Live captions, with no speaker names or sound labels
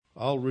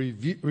I'll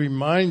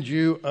remind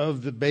you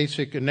of the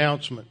basic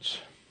announcements.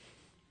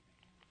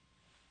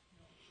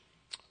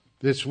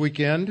 This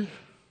weekend,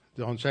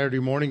 on Saturday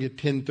morning at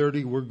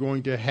 10:30, we're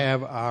going to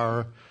have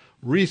our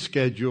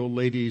rescheduled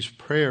ladies'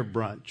 prayer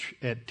brunch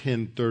at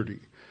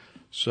 10:30.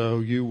 So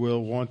you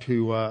will want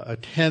to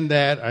attend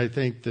that. I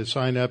think the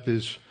sign-up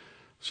is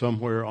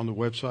somewhere on the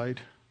website.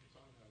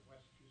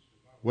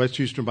 West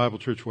Houston Bible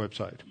Church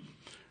website.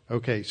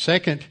 Okay,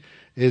 second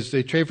is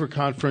the Chafer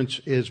Conference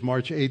is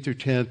March 8th through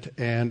 10th,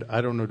 and I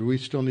don't know, do we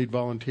still need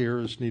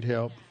volunteers, need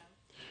help?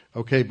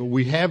 Okay, but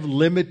we have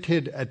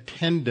limited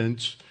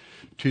attendance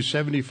to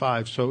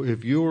 75, so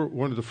if you're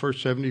one of the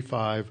first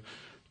 75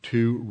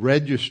 to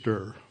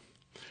register,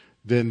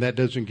 then that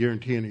doesn't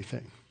guarantee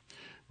anything.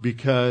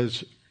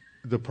 Because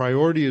the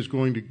priority is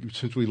going to,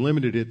 since we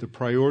limited it, the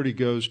priority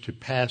goes to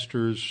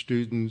pastors,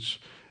 students,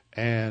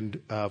 and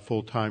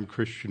full-time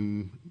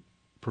Christian,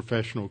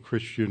 professional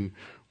Christian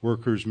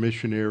workers,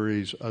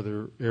 missionaries,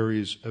 other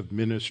areas of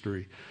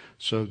ministry.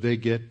 So they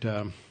get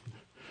the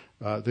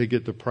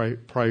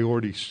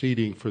priority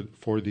seating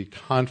for the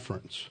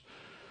conference.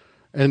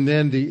 And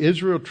then the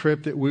Israel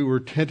trip that we were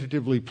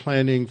tentatively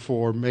planning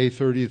for May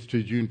 30th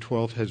to June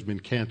 12th has been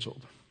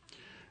canceled.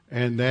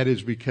 And that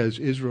is because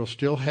Israel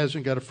still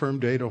hasn't got a firm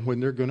date on when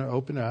they're going to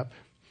open up.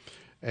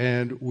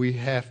 And we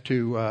have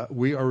to,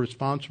 we are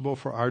responsible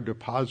for our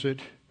deposit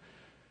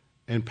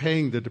and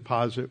paying the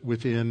deposit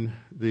within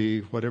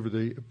whatever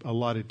the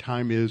allotted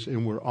time is,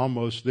 and we're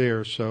almost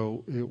there,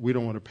 so we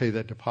don't want to pay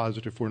that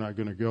deposit if we're not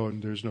going to go,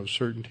 and there's no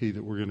certainty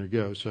that we're going to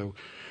go. So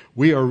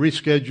we are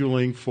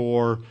rescheduling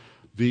for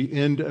the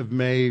end of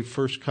May,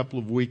 first couple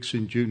of weeks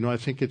in June. No, I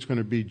think it's going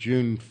to be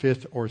June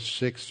 5th or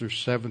 6th or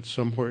 7th,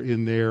 somewhere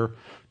in there,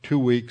 2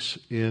 weeks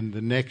in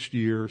the next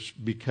year,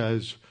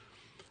 because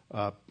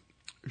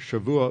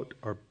Shavuot,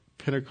 or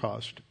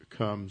Pentecost,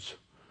 comes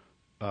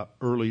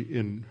early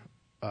in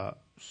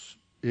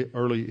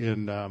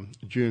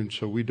June,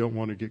 so we don't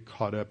want to get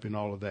caught up in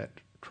all of that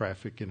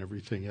traffic and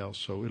everything else.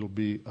 So it'll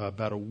be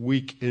about a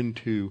week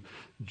into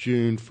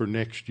June for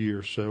next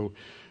year. So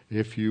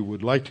if you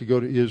would like to go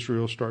to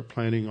Israel, start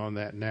planning on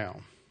that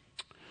now.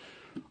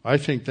 I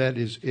think that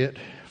is it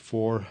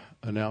for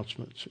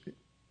announcements.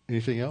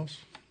 Anything else?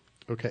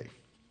 Okay.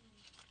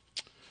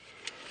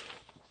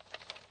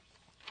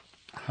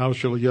 How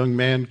shall a young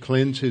man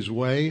cleanse his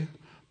way?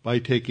 By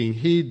taking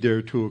heed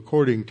thereto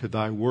according to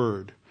thy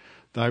word.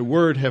 Thy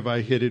word have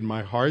I hid in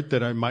my heart,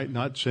 that I might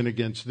not sin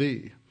against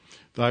thee.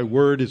 Thy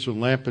word is a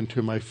lamp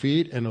unto my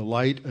feet, and a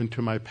light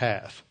unto my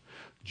path.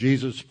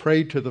 Jesus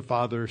prayed to the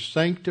Father,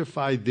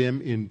 sanctify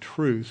them in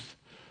truth.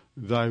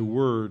 Thy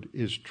word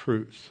is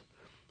truth.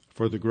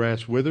 For the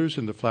grass withers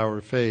and the flower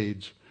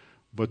fades,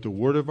 but the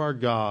word of our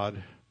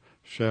God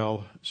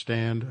shall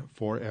stand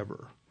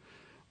forever.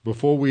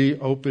 Before we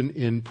open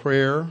in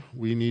prayer,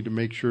 we need to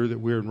make sure that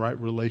we're in right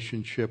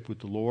relationship with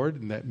the Lord,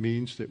 and that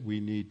means that we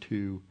need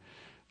to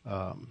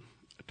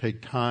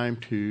take time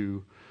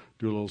to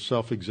do a little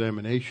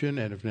self-examination,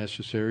 and if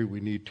necessary,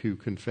 we need to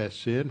confess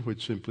sin,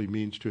 which simply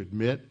means to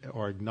admit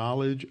or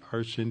acknowledge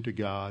our sin to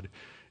God.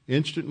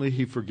 Instantly,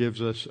 He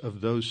forgives us of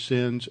those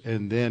sins,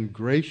 and then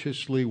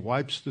graciously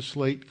wipes the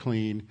slate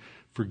clean,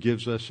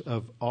 forgives us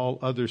of all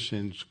other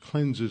sins,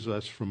 cleanses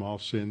us from all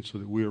sins, so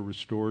that we are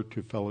restored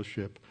to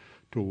fellowship,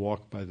 to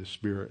walk by the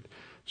Spirit.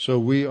 So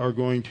we are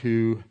going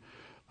to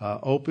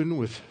open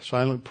with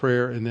silent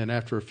prayer, and then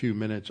after a few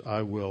minutes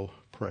I will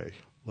pray.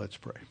 Let's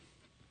pray.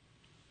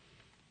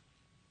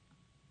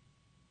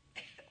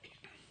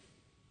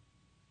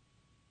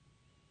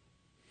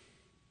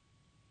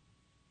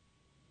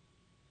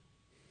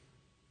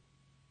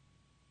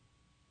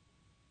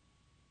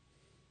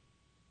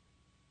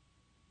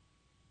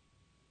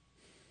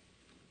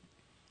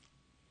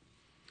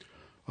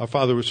 Our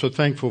Father, we're so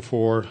thankful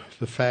for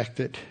the fact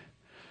that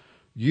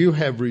you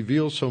have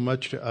revealed so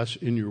much to us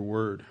in your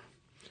word,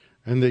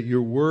 and that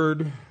your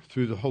word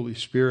through the Holy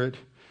Spirit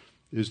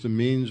is the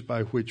means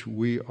by which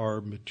we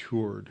are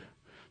matured,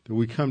 that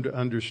we come to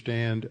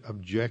understand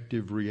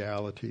objective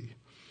reality.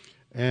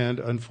 And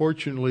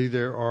unfortunately,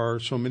 there are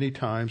so many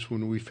times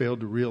when we fail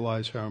to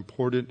realize how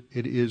important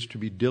it is to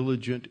be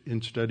diligent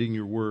in studying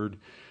your word,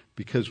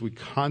 because we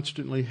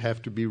constantly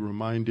have to be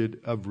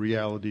reminded of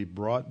reality,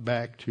 brought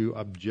back to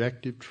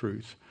objective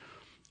truth.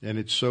 And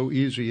it's so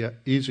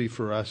easy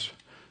for us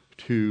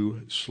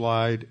to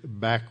slide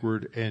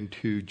backward and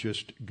to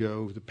just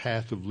go the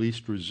path of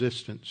least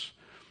resistance,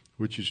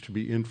 which is to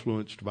be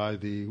influenced by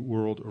the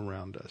world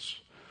around us.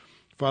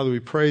 Father, we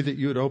pray that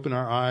you would open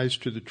our eyes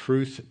to the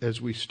truth as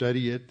we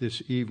study it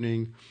this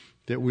evening,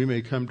 that we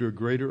may come to a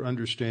greater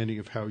understanding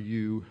of how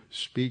you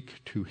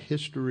speak to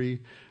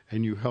history,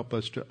 and you help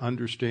us to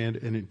understand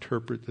and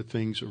interpret the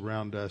things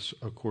around us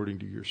according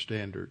to your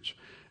standards.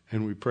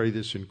 And we pray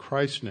this in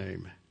Christ's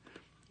name.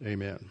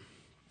 Amen.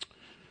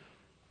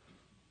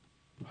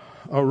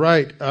 All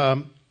right.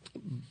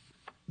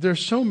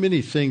 There's so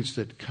many things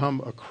that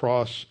come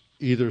across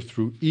either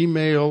through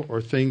email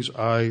or things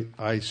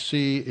I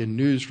see in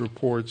news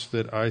reports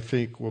that I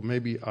think, well,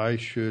 maybe I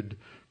should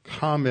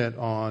comment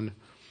on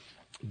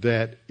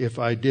that if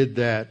I did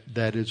that,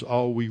 that is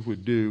all we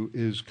would do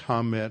is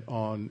comment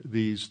on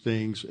these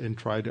things and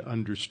try to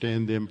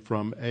understand them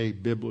from a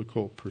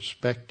biblical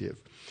perspective.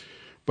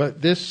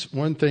 But this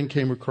one thing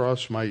came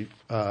across my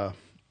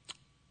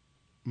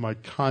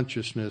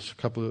consciousness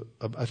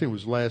I think it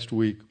was last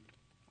week.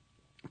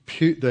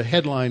 The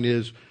headline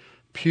is,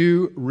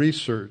 Pew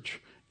Research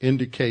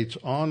indicates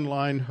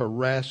online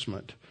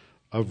harassment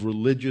of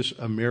religious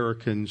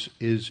Americans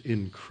is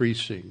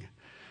increasing.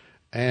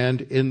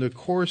 And in the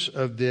course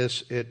of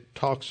this, it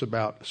talks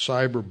about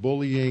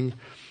cyberbullying,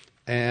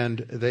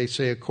 and they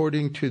say,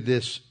 according to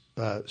this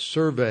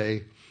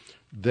survey,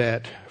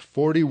 that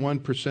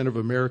 41% of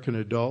American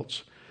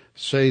adults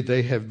say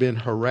they have been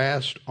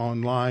harassed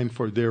online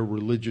for their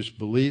religious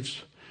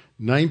beliefs.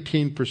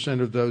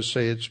 19% of those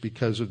say it's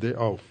because of their,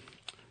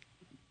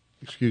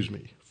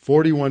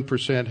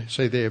 41%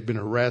 say they have been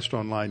harassed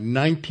online.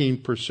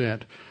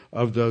 19%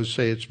 of those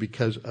say it's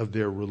because of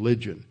their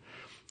religion.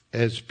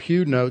 As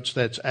Pew notes,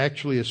 that's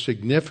actually a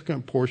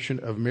significant portion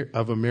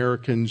of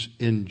Americans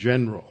in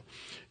general.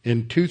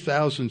 In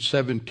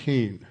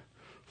 2017,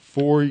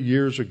 4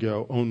 years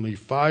ago, only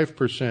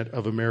 5%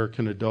 of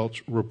American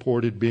adults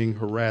reported being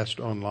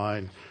harassed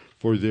online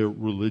for their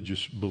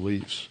religious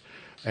beliefs.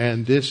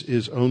 And this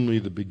is only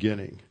the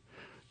beginning.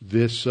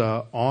 This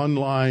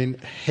online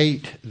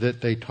hate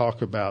that they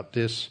talk about,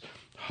 this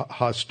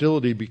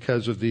hostility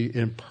because of the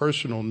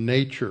impersonal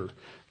nature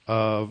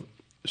of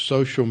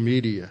social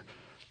media,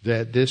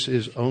 that this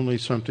is only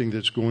something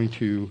that's going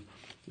to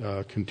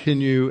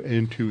continue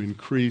and to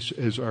increase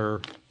as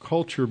our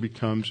culture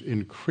becomes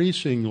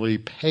increasingly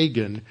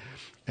pagan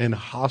and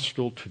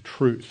hostile to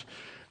truth.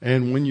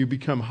 And when you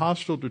become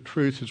hostile to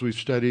truth, as we've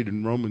studied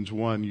in Romans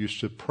 1, you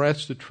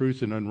suppress the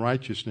truth in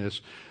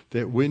unrighteousness,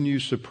 that when you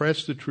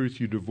suppress the truth,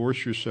 you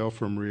divorce yourself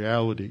from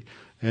reality.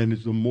 And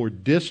the more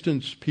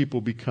distant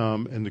people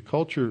become and the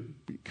culture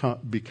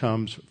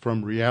becomes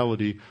from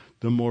reality,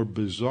 the more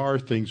bizarre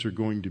things are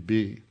going to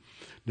be.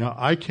 Now,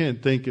 I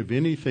can't think of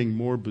anything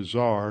more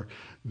bizarre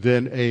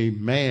than a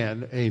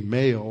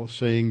male,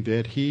 saying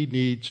that he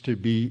needs to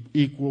be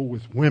equal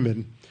with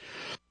women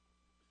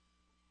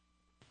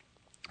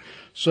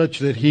such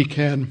that he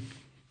can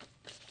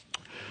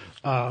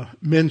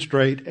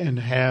menstruate and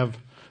have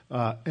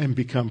and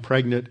become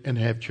pregnant and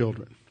have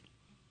children.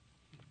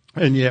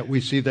 And yet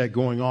we see that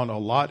going on a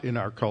lot in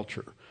our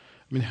culture.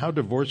 I mean, how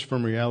divorced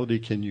from reality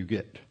can you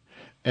get?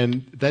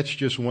 And that's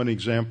just one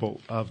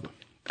example of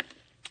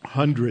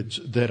hundreds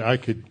that I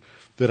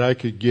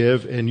could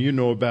give, and you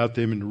know about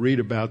them and read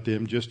about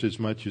them just as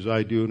much as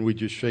I do, and we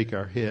just shake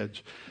our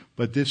heads.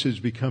 But this is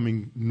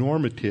becoming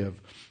normative.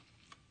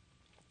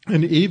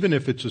 And even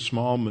if it's a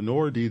small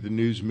minority, the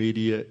news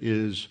media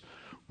is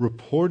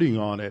reporting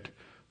on it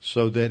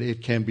so that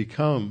it can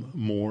become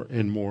more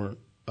and more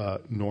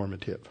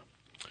normative.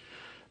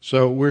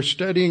 So we're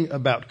studying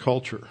about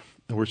culture.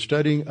 We're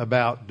studying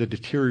about the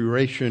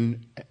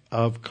deterioration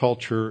of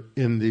culture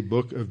in the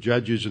book of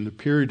Judges and the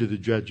period of the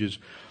Judges.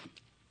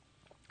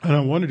 And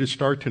I wanted to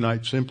start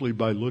tonight simply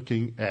by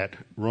looking at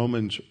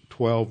Romans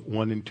 12,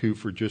 1 and 2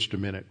 for just a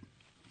minute.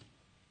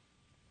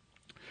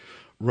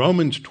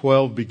 Romans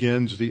 12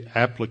 begins the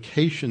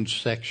application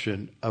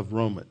section of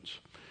Romans.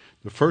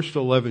 The first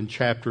 11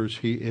 chapters,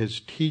 he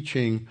is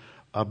teaching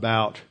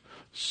about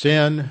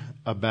sin,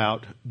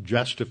 about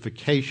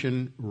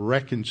justification,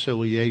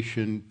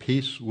 reconciliation,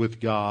 peace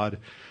with God.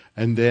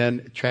 And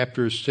then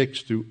chapters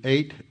 6 through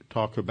 8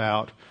 talk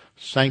about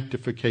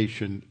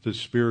sanctification, the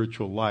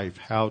spiritual life,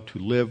 how to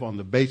live on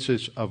the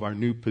basis of our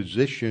new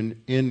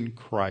position in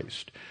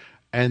Christ.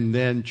 And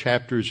then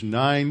chapters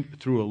 9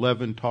 through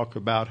 11 talk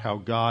about how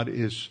God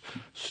is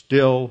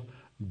still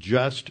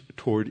just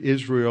toward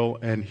Israel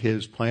and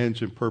his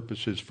plans and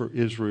purposes for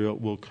Israel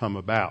will come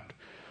about.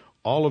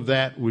 All of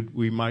that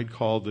we might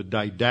call the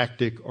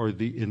didactic or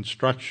the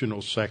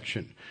instructional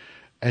section.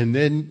 And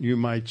then you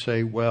might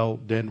say, well,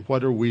 then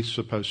what are we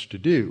supposed to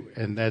do?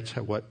 And that's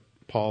what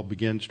Paul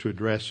begins to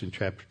address in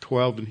chapter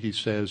 12. And he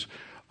says,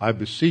 I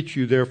beseech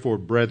you, therefore,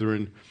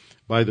 brethren,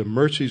 by the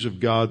mercies of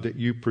God, that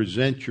you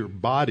present your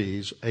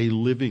bodies a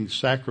living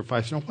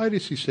sacrifice. Now, why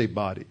does he say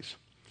bodies?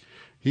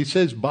 He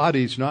says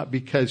bodies not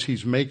because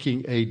he's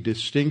making a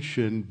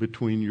distinction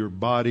between your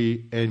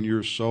body and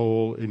your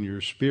soul and your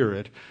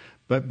spirit,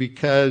 but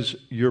because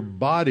your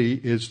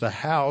body is the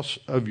house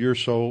of your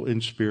soul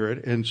and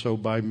spirit. And so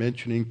by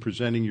mentioning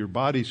presenting your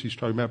bodies, he's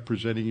talking about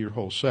presenting your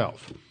whole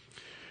self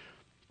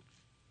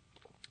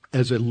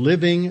as a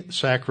living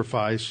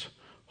sacrifice,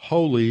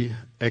 holy,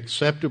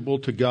 acceptable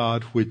to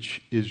God,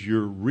 which is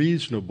your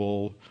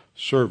reasonable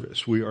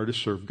service. We are to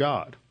serve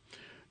God.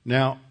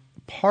 Now,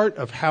 part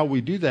of how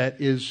we do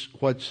that is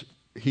what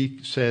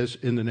he says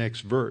in the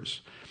next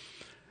verse.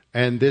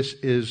 And this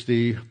is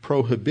the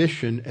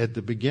prohibition at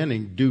the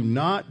beginning. Do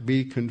not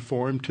be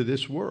conformed to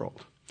this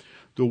world.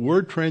 The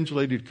word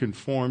translated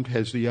conformed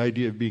has the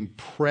idea of being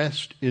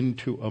pressed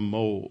into a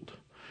mold.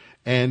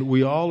 And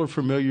we all are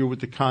familiar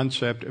with the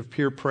concept of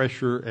peer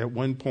pressure. At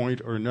one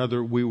point or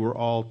another, we were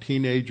all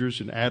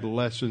teenagers and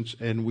adolescents,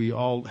 and we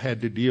all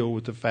had to deal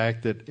with the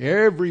fact that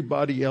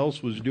everybody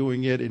else was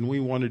doing it, and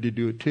we wanted to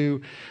do it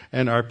too,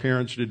 and our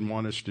parents didn't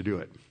want us to do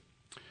it.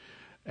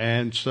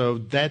 And so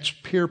that's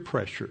peer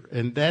pressure,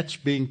 and that's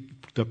being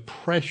the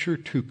pressure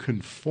to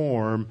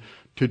conform,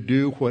 to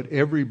do what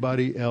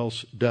everybody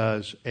else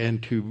does,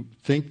 and to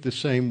think the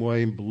same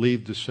way and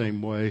believe the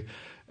same way.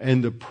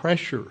 And the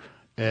pressure,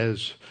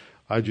 as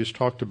I just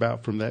talked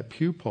about from that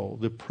Pew poll,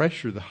 the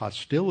pressure, the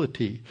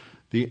hostility,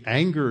 the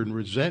anger and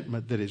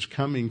resentment that is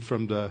coming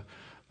from the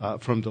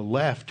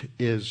left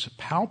is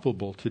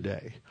palpable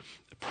today.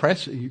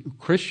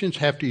 Christians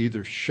have to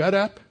either shut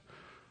up,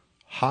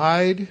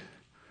 hide,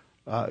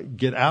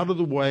 get out of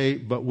the way,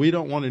 but we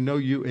don't want to know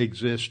you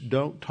exist.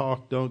 Don't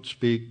talk, don't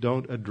speak,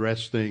 don't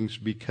address things,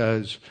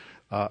 because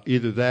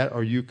either that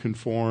or you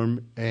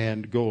conform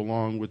and go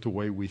along with the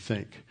way we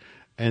think.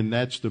 And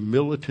that's the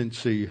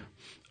militancy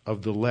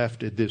of the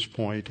left at this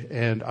point.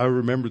 And I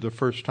remember the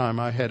first time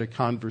I had a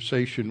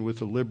conversation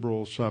with a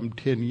liberal some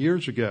 10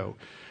 years ago,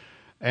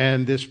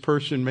 and this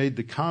person made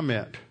the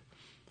comment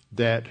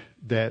that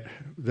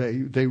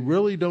they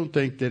really don't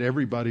think that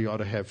everybody ought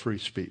to have free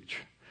speech.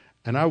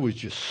 And I was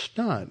just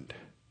stunned,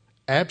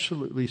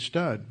 absolutely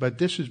stunned. But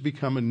this has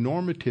become a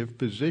normative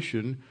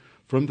position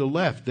from the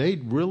left. They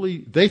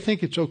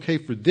think it's okay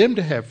for them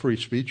to have free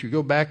speech. You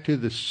go back to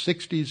the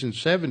 60s and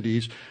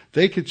 70s,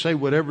 they could say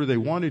whatever they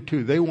wanted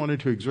to. They wanted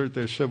to exert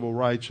their civil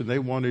rights, and they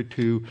wanted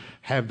to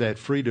have that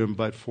freedom.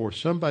 But for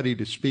somebody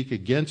to speak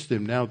against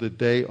them now that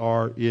they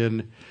are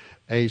in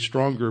a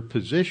stronger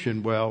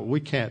position, well,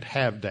 we can't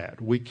have that.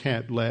 We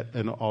can't let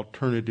an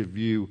alternative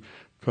view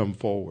come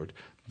forward.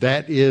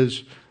 That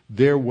is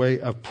their way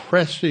of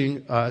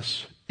pressing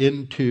us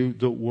into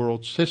the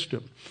world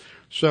system.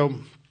 So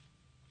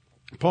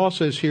Paul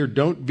says here,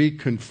 don't be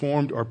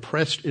conformed or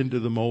pressed into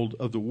the mold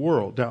of the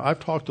world. Now, I've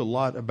talked a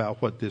lot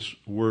about what this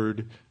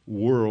word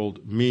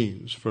world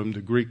means. From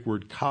the Greek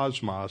word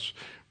cosmos,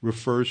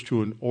 refers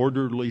to an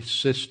orderly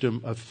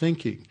system of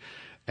thinking.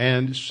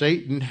 And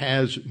Satan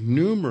has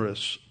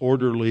numerous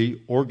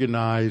orderly,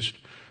 organized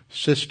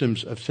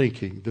systems of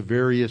thinking. The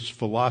various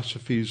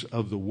philosophies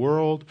of the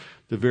world,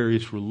 the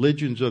various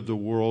religions of the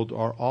world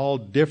are all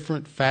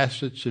different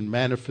facets and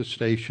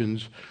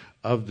manifestations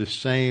of the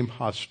same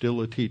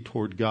hostility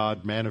toward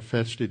God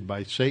manifested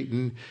by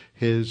Satan,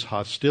 his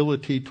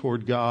hostility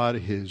toward God,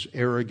 his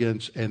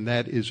arrogance, and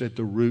that is at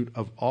the root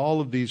of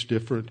all of these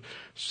different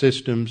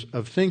systems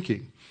of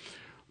thinking.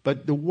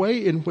 But the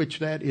way in which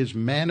that is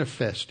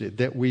manifested,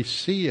 that we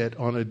see it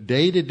on a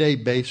day-to-day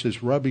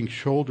basis, rubbing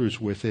shoulders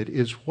with it,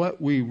 is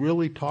what we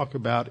really talk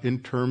about in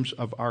terms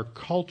of our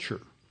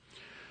culture.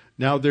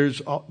 Now, there's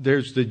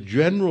the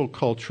general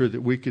culture that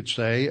we could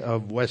say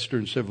of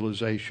Western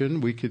civilization.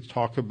 We could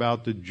talk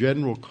about the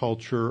general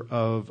culture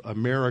of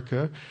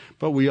America,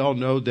 but we all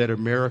know that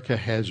America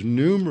has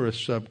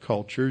numerous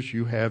subcultures.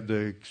 You have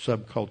the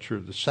subculture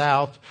of the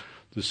South,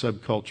 the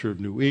subculture of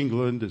New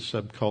England, the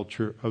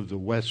subculture of the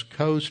West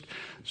Coast,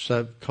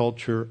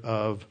 subculture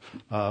of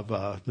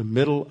the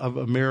middle of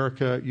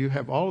America. You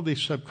have all of these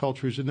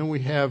subcultures, and then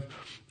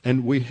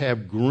we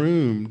have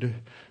groomed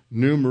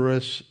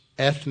numerous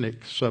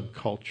ethnic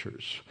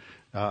subcultures.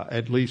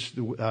 At least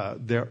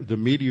the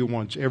media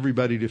wants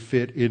everybody to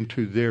fit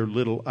into their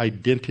little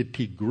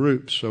identity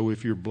groups. So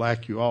if you're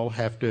black, you all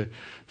have to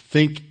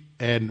think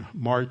and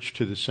march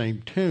to the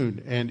same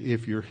tune. And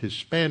if you're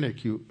Hispanic,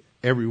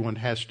 everyone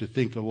has to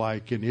think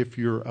alike. And if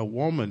you're a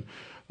woman,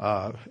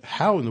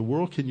 how in the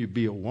world can you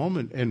be a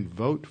woman and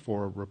vote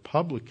for a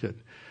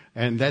Republican?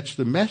 And that's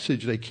the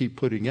message they keep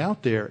putting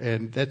out there.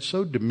 And that's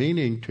so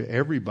demeaning to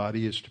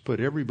everybody, is to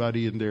put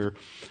everybody in their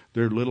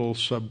little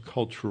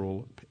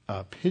subcultural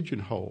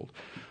pigeonhole.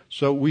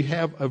 So we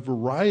have a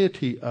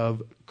variety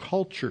of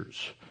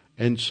cultures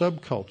and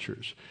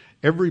subcultures.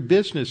 Every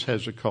business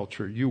has a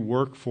culture. You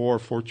work for a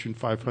Fortune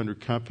 500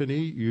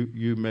 company.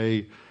 You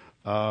may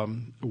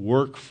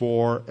work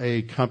for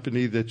a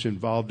company that's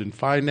involved in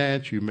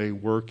finance. You may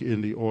work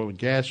in the oil and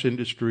gas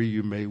industry.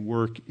 You may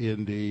work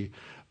in the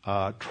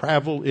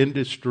travel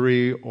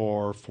industry,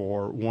 or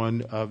for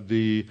one of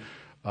the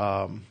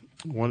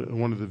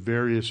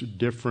various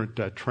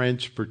different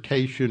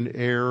transportation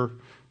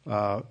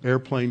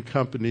airplane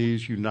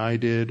companies,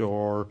 United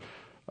or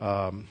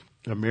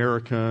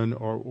American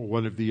or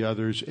one of the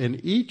others. And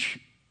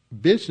each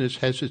business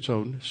has its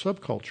own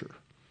subculture.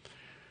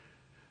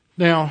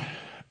 Now,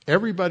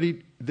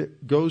 everybody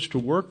that goes to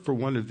work for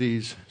one of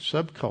these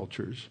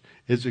subcultures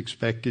is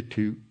expected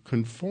to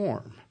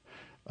conform.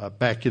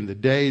 Back in the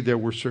day, there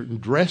were certain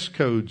dress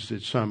codes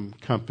that some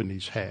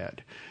companies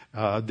had.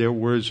 There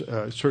was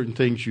certain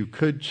things you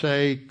could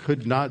say,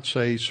 could not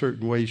say,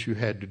 certain ways you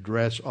had to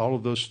dress, all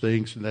of those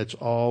things, and that's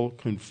all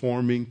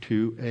conforming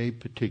to a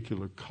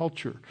particular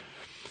culture.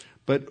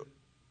 But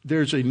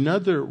there's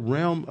another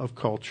realm of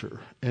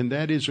culture, and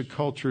that is a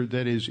culture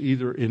that is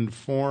either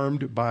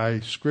informed by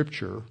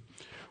Scripture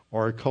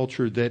or a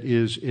culture that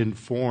is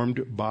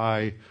informed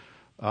by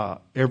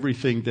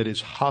everything that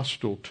is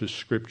hostile to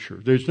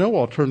Scripture. There's no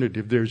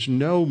alternative. There's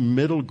no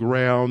middle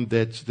ground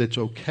that's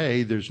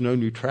okay. There's no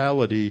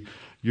neutrality.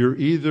 You're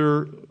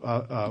either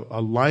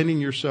aligning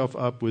yourself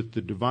up with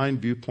the divine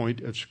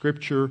viewpoint of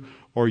Scripture,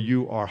 or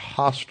you are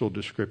hostile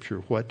to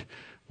Scripture. What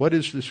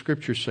does the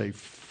Scripture say?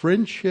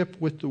 Friendship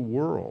with the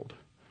world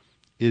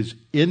is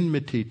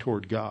enmity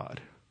toward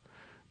God.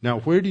 Now,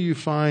 where do you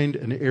find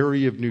an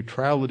area of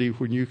neutrality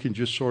when you can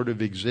just sort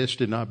of exist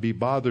and not be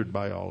bothered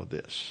by all of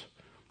this?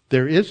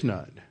 There is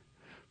none.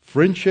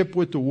 Friendship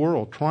with the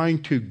world,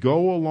 trying to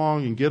go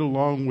along and get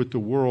along with the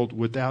world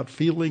without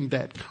feeling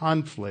that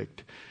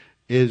conflict,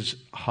 is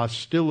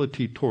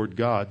hostility toward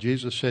God.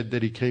 Jesus said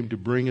that he came to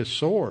bring a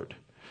sword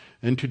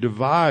and to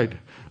divide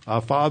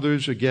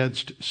fathers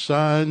against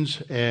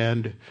sons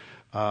and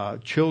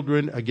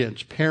children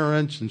against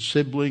parents and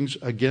siblings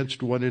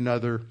against one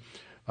another.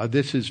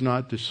 This is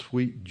not the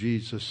sweet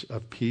Jesus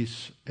of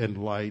peace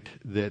and light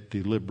that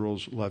the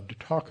liberals love to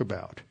talk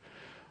about.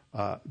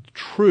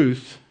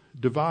 Truth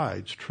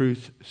divides.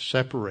 Truth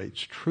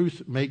separates.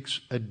 Truth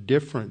makes a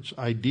difference.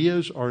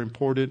 Ideas are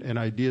important, and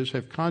ideas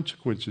have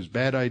consequences.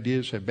 Bad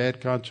ideas have bad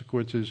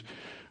consequences.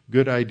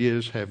 Good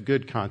ideas have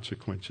good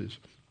consequences.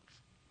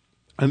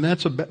 And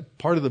that's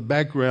part of the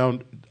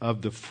background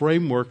of the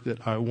framework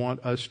that I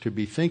want us to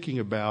be thinking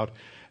about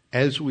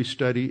as we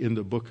study in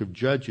the book of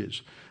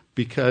Judges.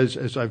 Because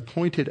as I've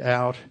pointed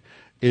out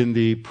in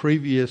the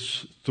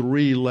previous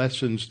 3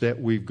 lessons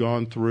that we've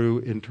gone through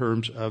in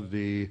terms of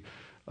the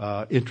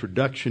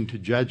introduction to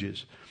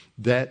Judges,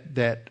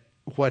 that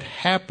what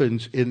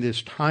happens in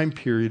this time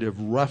period of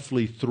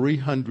roughly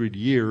 300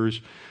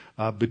 years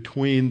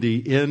between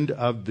the end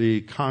of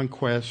the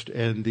conquest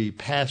and the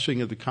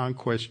passing of the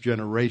conquest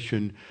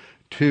generation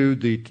to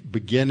the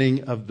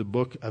beginning of the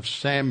book of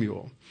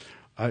Samuel.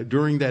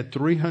 During that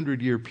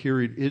 300-year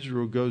period,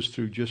 Israel goes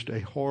through just a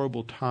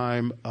horrible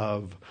time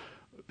of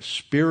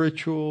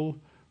spiritual,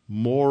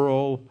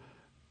 moral,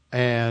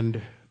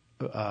 and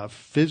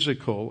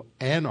physical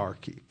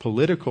anarchy,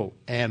 political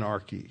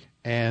anarchy.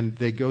 And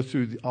they go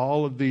through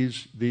all of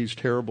these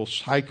terrible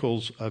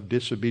cycles of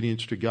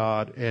disobedience to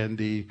God and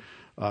the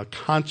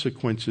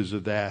consequences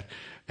of that.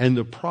 And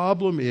the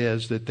problem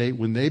is that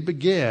when they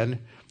begin,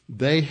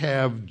 they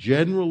have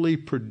generally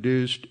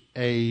produced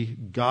a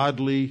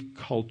godly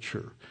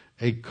culture,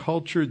 a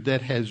culture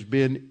that has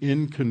been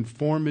in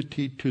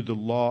conformity to the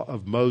law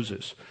of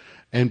Moses.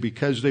 And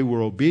because they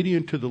were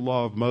obedient to the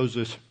law of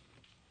Moses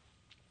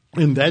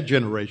in that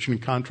generation, in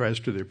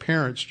contrast to their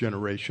parents'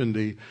 generation,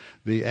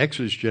 the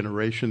Exodus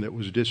generation that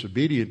was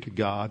disobedient to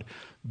God,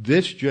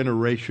 this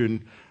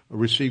generation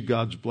received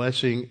God's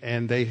blessing,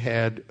 and they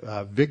had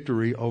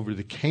victory over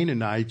the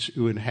Canaanites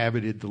who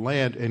inhabited the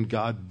land, and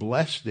God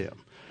blessed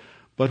them.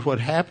 But what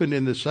happened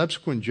in the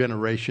subsequent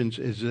generations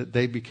is that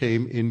they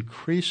became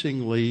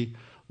increasingly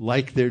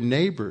like their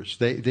neighbors.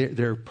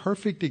 They're a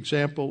perfect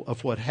example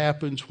of what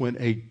happens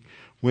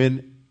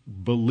when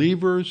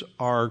believers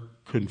are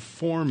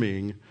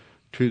conforming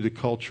to the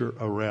culture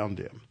around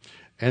them.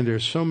 And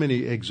there's so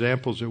many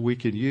examples that we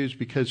can use,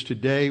 because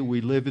today we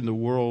live in the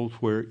world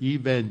where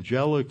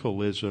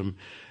evangelicalism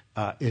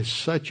is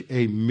such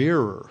a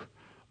mirror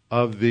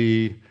of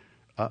the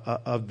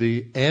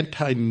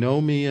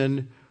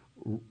antinomian,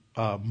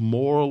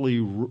 morally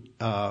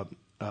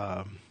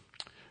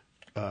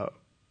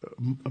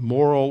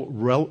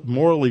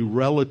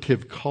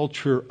relative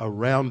culture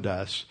around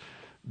us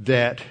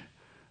that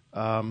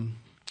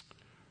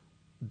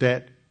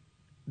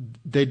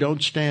they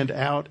don't stand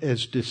out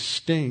as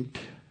distinct,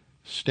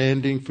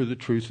 standing for the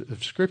truth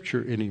of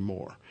Scripture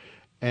anymore.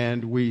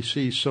 And we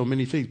see so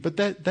many things. But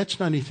that's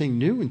not anything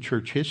new in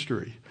church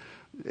history.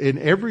 In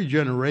every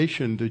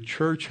generation, the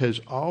church has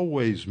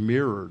always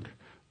mirrored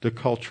the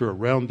culture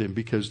around them,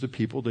 because the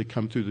people that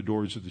come through the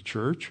doors of the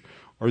church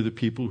are the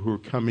people who are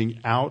coming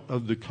out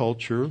of the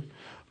culture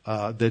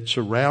that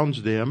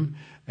surrounds them.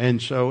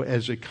 And so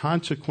as a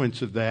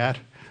consequence of that,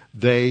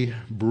 they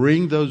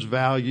bring those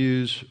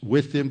values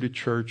with them to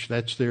church.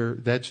 That's their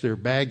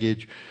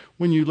baggage.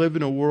 When you live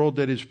in a world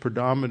that is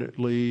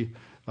predominantly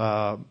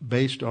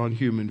based on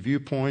human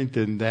viewpoint,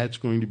 then that's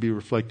going to be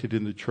reflected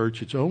in the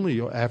church. It's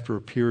only after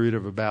a period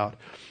of about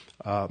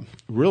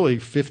really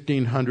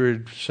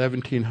 1,500,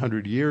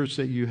 1,700 years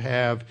that you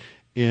have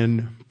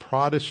in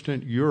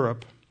Protestant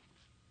Europe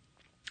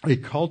a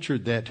culture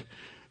that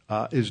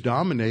is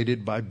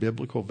dominated by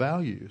biblical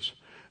values.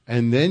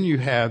 And then you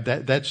have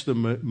that's the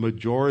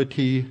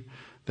majority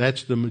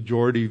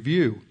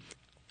view.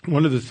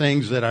 One of the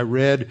things that I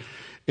read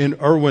in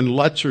Erwin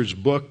Lutzer's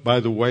book,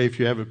 by the way, if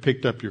you haven't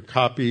picked up your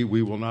copy,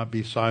 We Will Not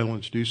Be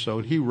Silenced, do so.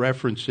 And he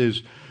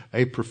references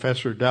a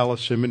professor at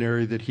Dallas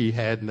Seminary that he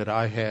had and that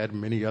I had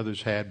and many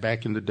others had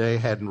back in the day.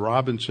 Haddon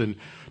Robinson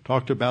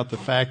talked about the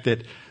fact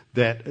that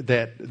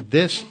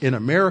this, in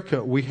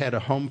America, we had a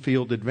home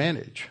field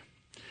advantage.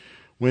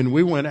 When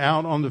we went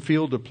out on the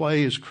field to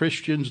play as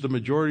Christians, the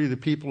majority of the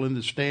people in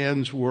the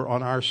stands were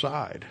on our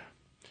side.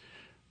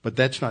 But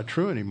that's not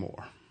true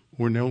anymore.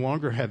 We no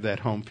longer have that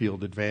home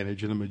field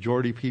advantage, and the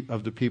majority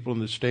of the people in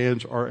the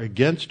stands are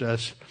against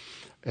us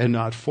and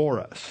not for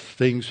us.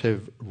 Things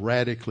have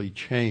radically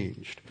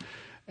changed.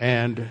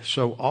 And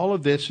so all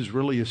of this is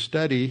really a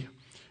study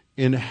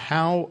in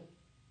how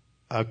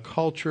a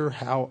culture,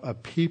 how a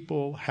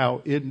people,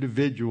 how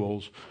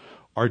individuals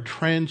are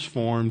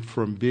transformed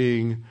from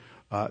being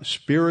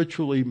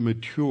spiritually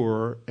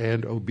mature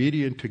and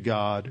obedient to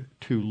God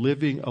to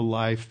living a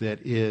life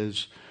that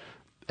is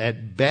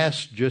at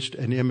best just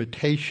an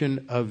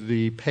imitation of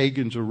the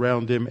pagans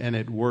around them, and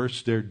at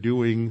worst they're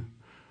doing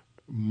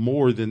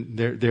more than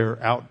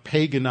they're out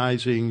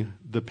paganizing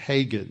the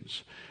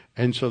pagans.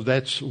 And so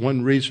that's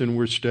one reason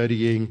we're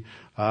studying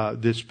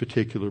this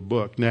particular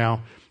book.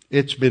 Now,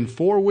 it's been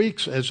 4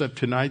 weeks as of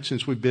tonight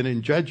since we've been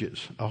in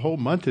Judges. A whole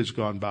month has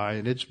gone by,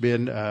 and it's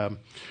been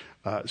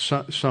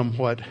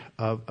somewhat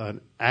of an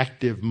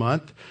active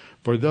month.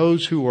 For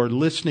those who are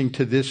listening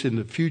to this in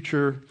the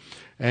future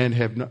and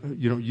have,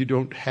 you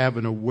don't have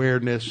an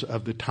awareness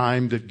of the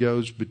time that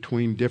goes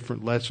between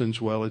different lessons,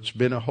 well, it's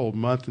been a whole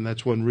month, and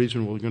that's one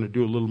reason we're going to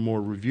do a little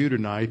more review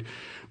tonight.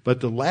 But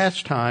the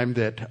last time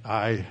that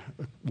I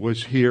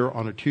was here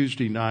on a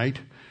Tuesday night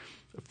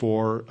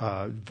for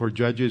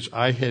Judges,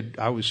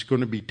 I was going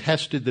to be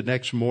tested the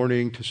next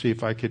morning to see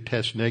if I could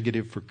test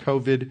negative for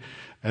COVID,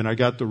 and I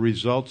got the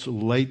results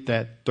late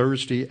that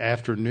Thursday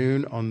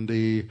afternoon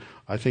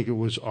I think it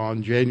was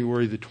on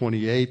January the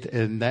 28th,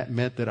 and that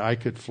meant that I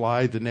could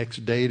fly the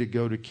next day to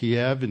go to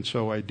Kiev, and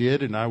so I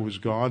did, and I was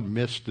gone,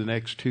 missed the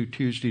next 2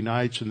 Tuesday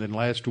nights, and then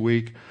last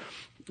week,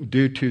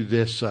 due to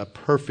this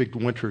perfect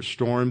winter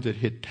storm that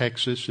hit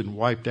Texas and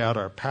wiped out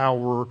our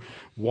power,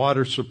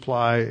 water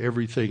supply,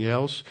 everything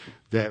else,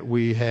 that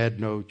we had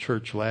no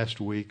church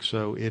last week,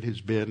 so it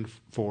has been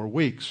 4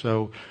 weeks.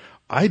 So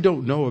I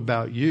don't know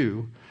about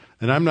you,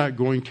 and I'm not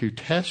going to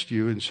test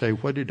you and say,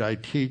 what did I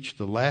teach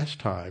the last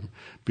time?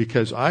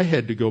 Because I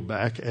had to go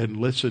back and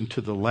listen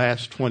to the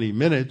last 20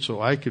 minutes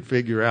so I could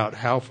figure out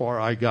how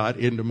far I got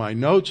into my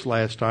notes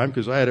last time,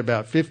 because I had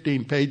about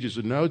 15 pages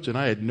of notes and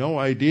I had no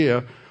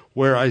idea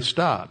where I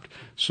stopped.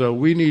 So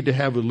we need to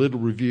have a little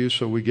review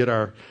so we get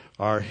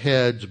our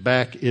heads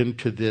back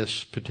into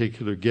this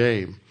particular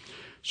game.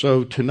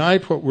 So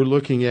tonight what we're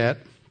looking at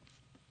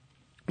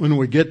when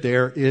we get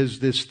there is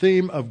this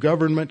theme of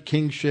government,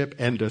 kingship,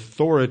 and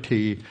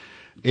authority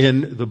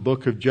in the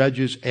book of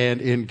Judges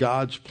and in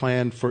God's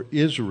plan for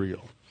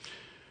Israel.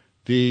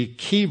 The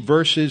key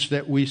verses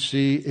that we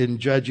see in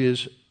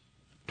Judges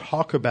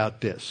talk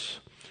about this.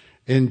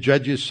 In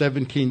Judges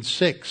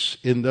 17:6,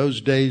 in those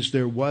days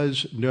there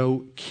was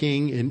no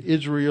king in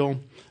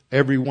Israel.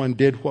 Everyone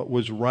did what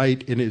was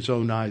right in his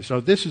own eyes. Now,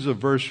 this is a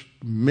verse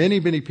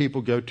many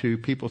people go to.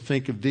 People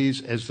think of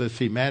these as the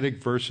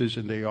thematic verses,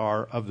 and they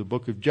are, of the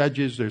book of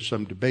Judges. There's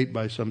some debate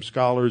by some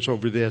scholars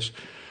over this.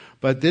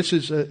 But this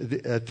is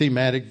a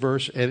thematic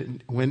verse,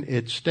 and when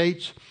it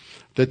states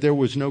that there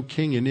was no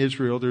king in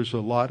Israel, there's a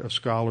lot of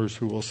scholars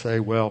who will say,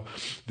 well,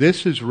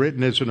 this is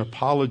written as an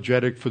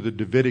apologetic for the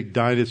Davidic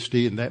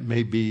dynasty, and that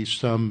may be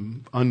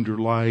some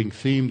underlying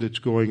theme that's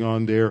going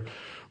on there.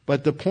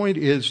 But the point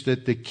is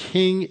that the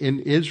king in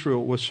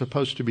Israel was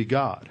supposed to be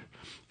God.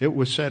 It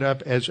was set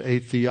up as a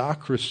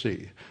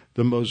theocracy.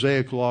 The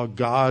Mosaic law,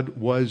 God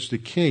was the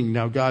king.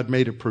 Now, God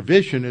made a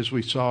provision, as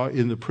we saw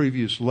in the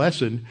previous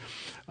lesson,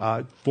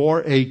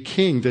 for a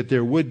king, that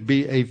there would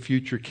be a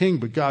future king.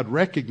 But God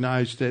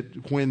recognized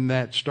that when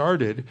that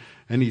started,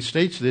 and he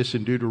states this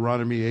in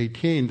Deuteronomy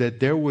 18, that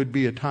there would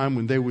be a time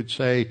when they would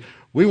say,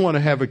 we want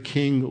to have a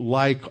king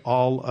like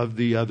all of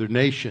the other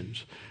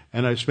nations.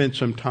 And I spent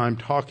some time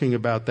talking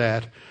about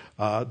that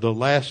the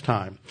last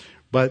time.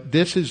 But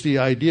this is the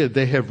idea.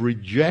 They have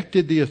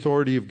rejected the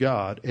authority of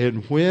God.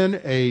 And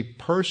when a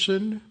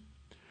person,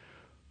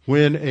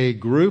 when a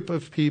group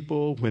of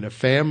people, when a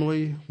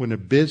family, when a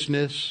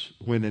business,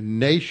 when a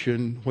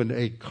nation, when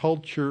a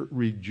culture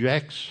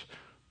rejects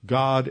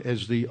God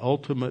as the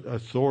ultimate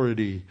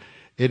authority,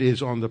 it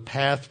is on the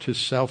path to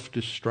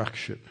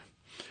self-destruction.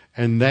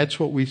 And that's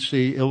what we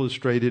see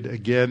illustrated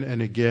again and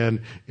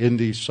again in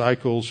these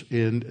cycles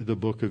in the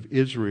book of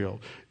Israel.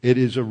 It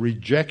is a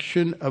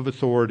rejection of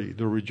authority,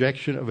 the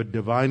rejection of a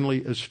divinely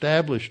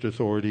established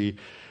authority.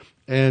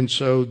 And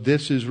so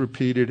this is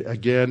repeated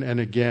again and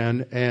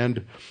again.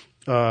 And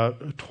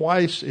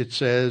twice it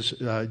says,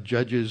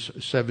 Judges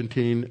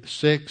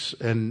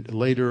 17:6, and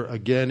later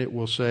again it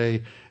will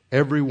say,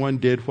 everyone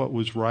did what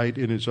was right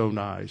in his own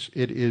eyes.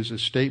 It is a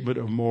statement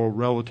of moral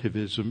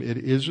relativism. It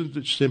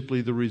isn't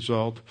simply the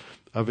result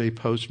of a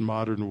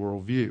postmodern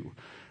worldview.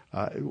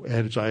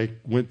 As I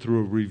went through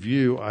a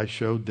review, I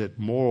showed that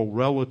moral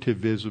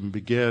relativism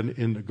began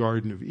in the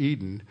Garden of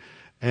Eden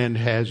and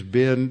has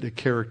been the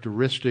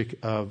characteristic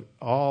of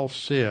all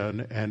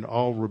sin and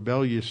all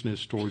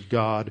rebelliousness toward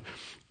God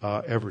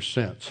ever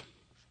since.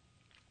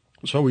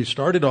 So we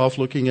started off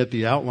looking at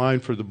the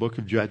outline for the book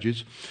of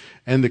Judges.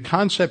 And the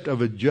concept of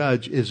a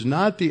judge is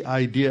not the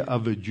idea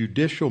of a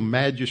judicial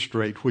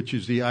magistrate, which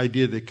is the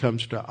idea that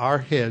comes to our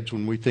heads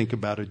when we think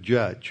about a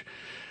judge.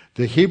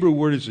 The Hebrew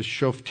word is a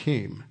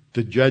shoftim,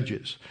 the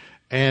judges.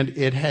 And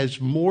it has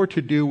more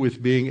to do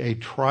with being a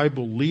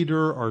tribal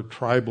leader or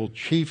tribal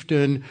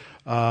chieftain,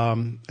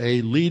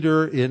 a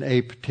leader in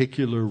a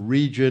particular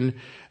region.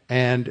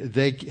 And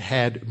they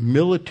had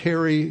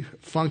military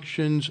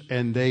functions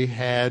and they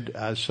had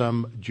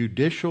some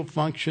judicial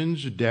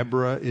functions.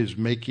 Deborah is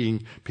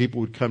making,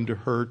 people would come to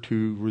her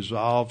to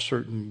resolve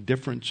certain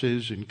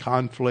differences and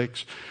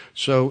conflicts.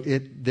 So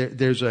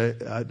there's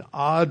an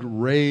odd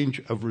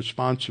range of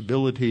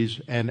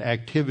responsibilities and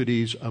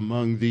activities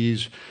among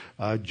these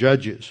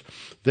judges.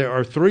 There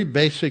are three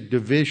basic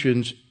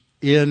divisions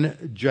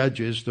in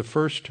Judges. The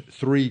first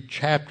three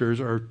chapters,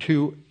 or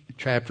 2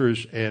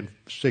 chapters and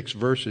 6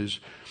 verses,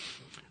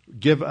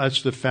 give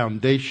us the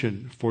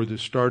foundation for the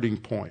starting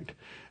point.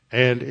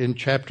 And in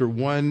chapter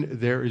 1,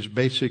 there is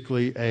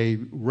basically a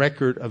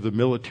record of the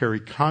military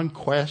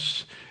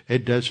conquests.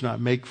 It does not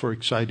make for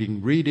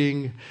exciting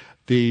reading.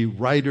 The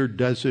writer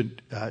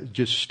doesn't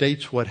just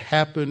states what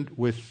happened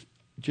with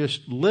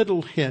just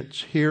little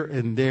hints here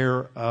and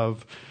there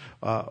of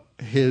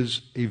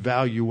his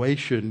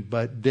evaluation.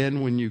 But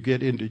then when you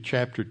get into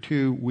chapter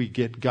 2, we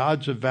get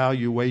God's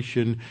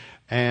evaluation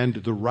and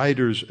the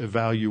writer's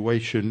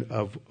evaluation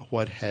of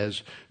what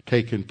has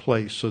taken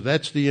place. So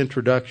that's the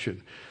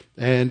introduction.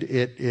 And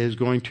it is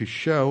going to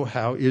show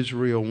how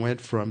Israel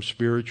went from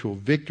spiritual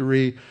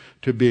victory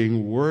to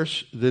being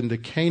worse than the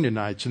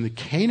Canaanites. And the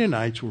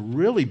Canaanites were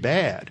really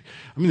bad.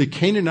 I mean, the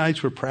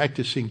Canaanites were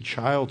practicing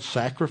child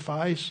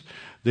sacrifice.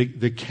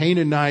 The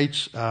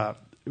Canaanites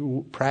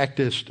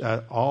practiced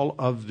all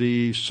of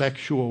the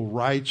sexual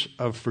rites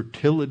of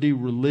fertility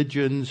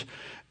religions.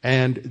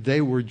 And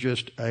they were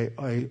just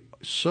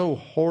so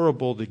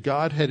horrible that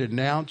God had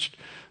announced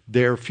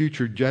their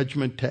future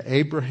judgment to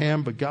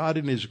Abraham, but God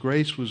in his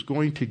grace was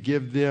going to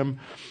give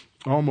them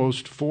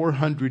almost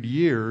 400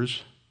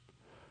 years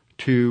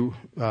to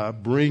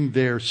bring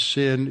their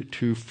sin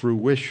to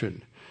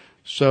fruition.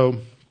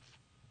 So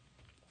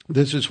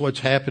this is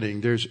what's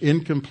happening. There's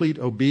incomplete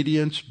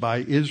obedience by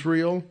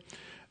Israel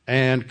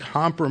and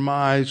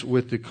compromise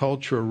with the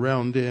culture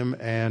around them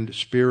and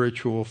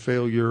spiritual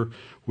failure,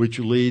 which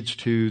leads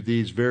to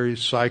these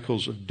various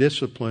cycles of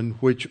discipline,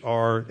 which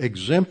are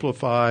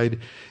exemplified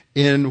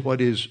in what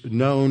is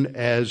known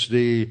as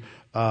the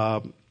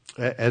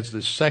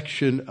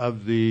section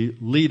of the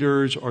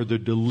leaders or the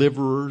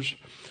deliverers.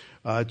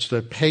 It's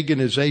the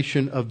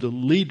paganization of the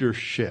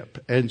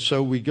leadership. And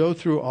so we go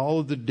through all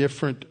of the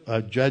different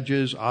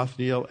judges: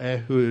 Othniel,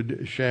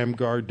 Ehud,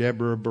 Shamgar,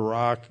 Deborah,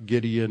 Barak,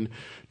 Gideon,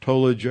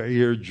 Tola,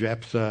 Jair,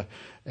 Jephthah,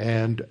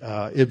 and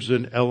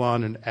Ibzan,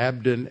 Elon, and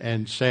Abdon,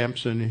 and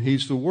Samson.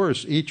 He's the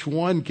worst. Each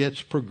one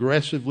gets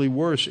progressively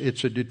worse.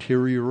 It's a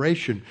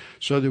deterioration.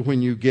 So that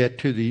when you get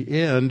to the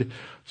end,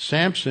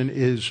 Samson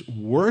is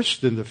worse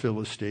than the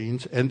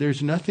Philistines, and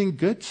there's nothing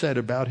good said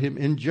about him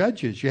in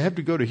Judges. You have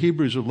to go to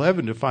Hebrews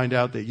 11 to find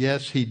out that,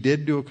 yes, he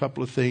did do a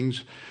couple of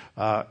things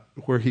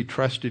where he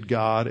trusted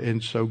God,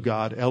 and so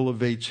God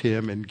elevates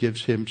him and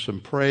gives him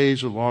some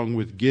praise along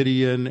with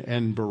Gideon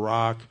and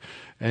Barak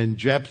and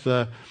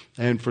Jephthah,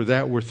 and for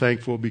that we're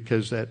thankful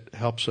because that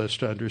helps us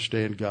to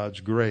understand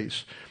God's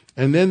grace.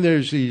 And then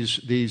there's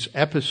these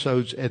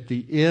episodes at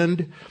the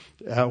end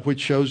which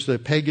shows the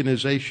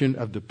paganization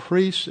of the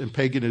priests and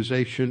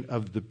paganization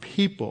of the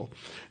people.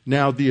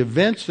 Now, the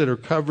events that are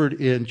covered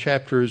in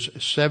chapters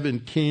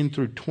 17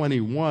 through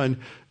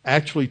 21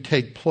 actually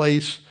take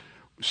place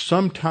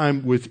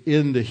sometime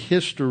within the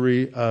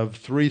history of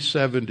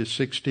 3:7 to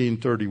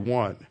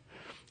 1631.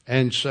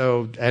 And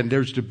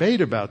there's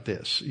debate about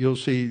this. You'll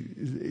see,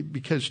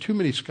 because too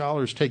many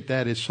scholars take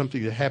that as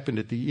something that happened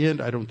at the end.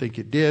 I don't think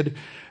it did.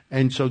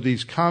 And so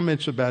these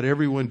comments about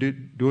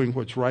everyone doing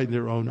what's right in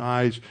their own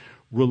eyes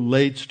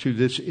relates to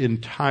this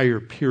entire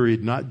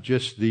period, not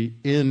just the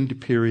end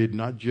period,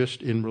 not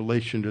just in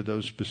relation to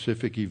those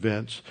specific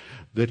events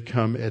that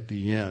come at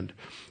the end.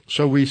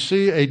 So we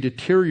see a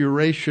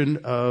deterioration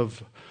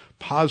of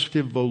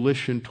positive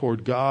volition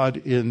toward God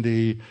in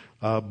the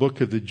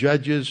book of the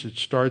Judges. It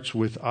starts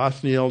with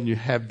Othniel, and you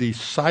have these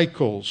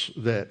cycles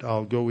that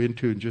I'll go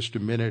into in just a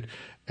minute.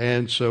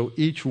 And so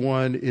each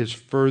one is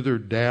further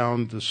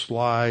down the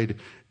slide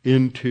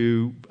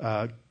into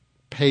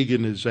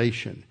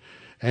paganization.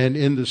 And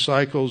in the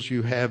cycles,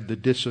 you have the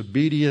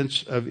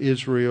disobedience of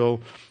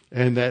Israel,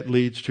 and that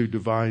leads to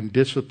divine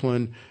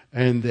discipline.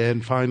 And then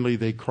finally,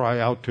 they cry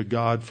out to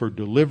God for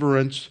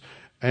deliverance,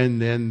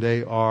 and then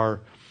they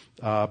are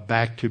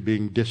back to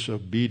being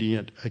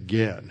disobedient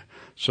again.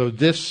 So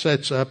this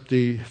sets up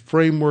the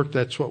framework.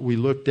 That's what we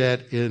looked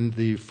at in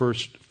the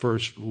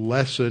first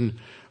lesson,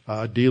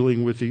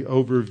 dealing with the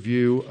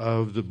overview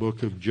of the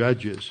book of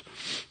Judges.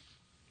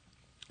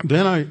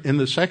 Then in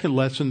the second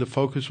lesson, the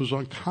focus was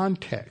on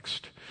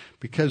context,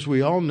 because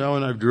we all know,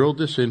 and I've drilled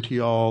this into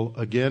y'all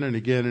again and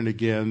again and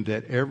again,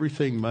 that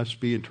everything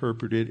must be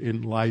interpreted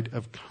in light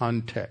of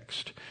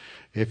context.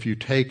 If you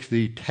take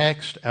the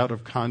text out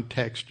of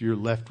context, you're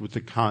left with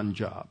the con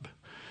job.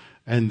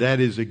 And that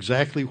is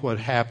exactly what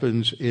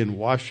happens in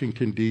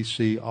Washington,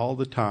 D.C. all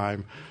the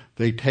time.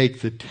 They take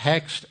the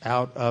text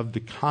out of the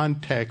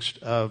context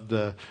of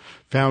the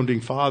founding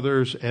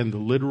fathers and the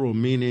literal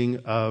meaning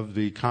of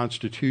the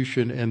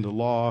Constitution and the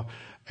law,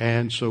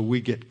 and so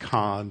we get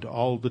conned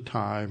all the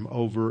time,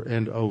 over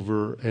and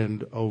over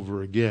and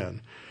over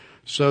again.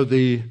 So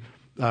the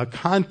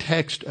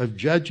context of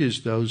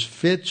Judges, though,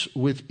 fits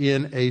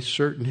within a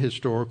certain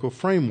historical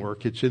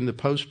framework. It's in the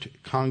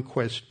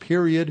post-conquest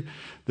period,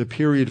 the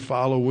period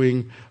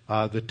following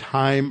the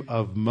time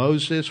of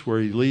Moses,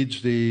 where he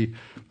leads the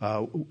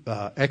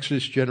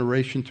Exodus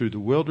generation through the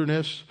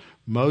wilderness.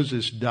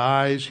 Moses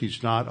dies.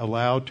 He's not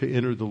allowed to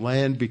enter the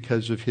land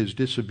because of his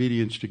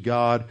disobedience to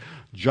God.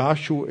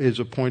 Joshua is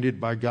appointed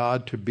by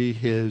God to be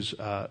his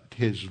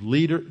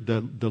leader,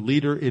 the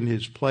leader in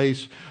his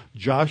place.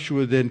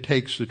 Joshua then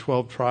takes the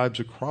 12 tribes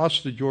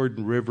across the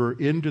Jordan River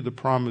into the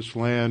Promised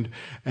Land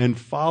and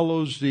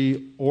follows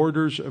the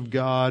orders of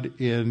God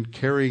in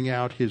carrying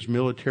out his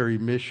military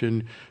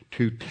mission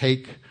to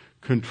take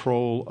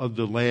control of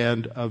the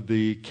land of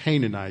the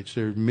Canaanites.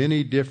 There are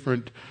many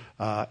different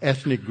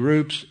ethnic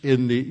groups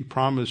in the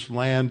Promised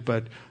Land,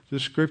 but the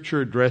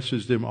Scripture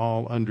addresses them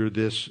all under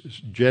this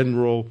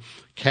general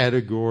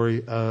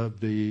category of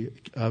the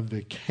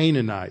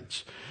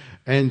Canaanites.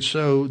 And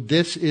so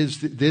this is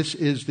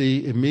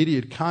the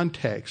immediate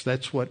context.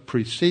 That's what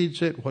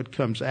precedes it. What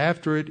comes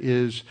after it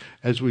is,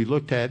 as we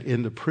looked at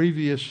in the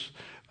previous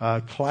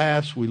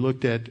class, we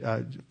looked at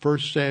 1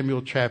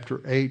 Samuel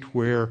chapter 8,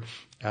 where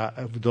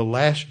the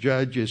last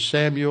judge is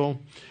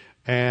Samuel,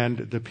 and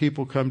the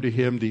people come to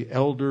him, the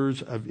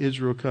elders of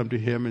Israel come to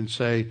him and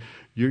say,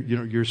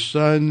 your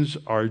sons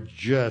are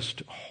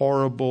just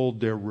horrible.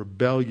 They're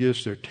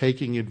rebellious. They're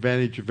taking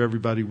advantage of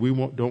everybody. We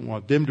don't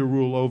want them to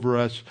rule over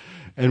us,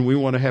 and we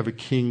want to have a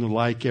king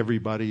like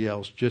everybody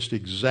else. Just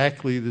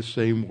exactly the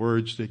same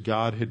words that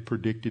God had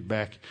predicted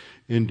back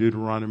in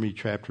Deuteronomy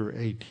chapter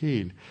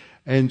 18.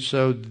 And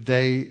so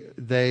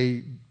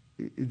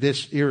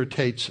this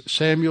irritates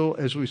Samuel,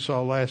 as we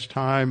saw last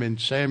time,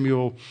 and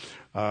Samuel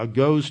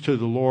goes to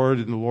the Lord,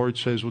 and the Lord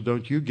says, well,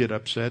 don't you get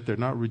upset. They're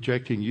not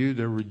rejecting you.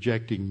 They're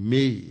rejecting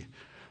me.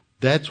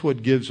 That's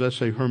what gives us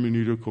a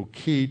hermeneutical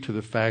key to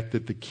the fact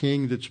that the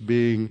king that's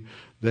being,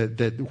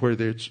 that where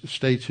it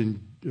states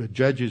in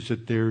Judges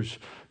that there's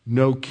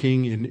no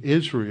king in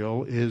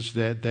Israel, is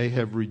that they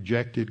have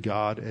rejected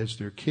God as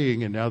their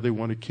king, and now they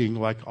want a king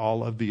like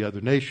all of the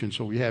other nations.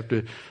 So we have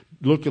to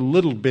look a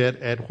little bit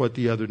at what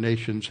the other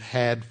nations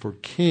had for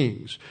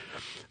kings.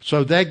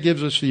 So that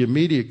gives us the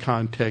immediate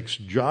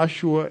context.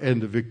 Joshua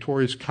and the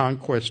victorious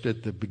conquest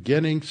at the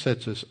beginning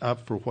sets us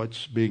up for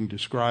what's being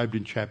described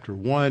in chapter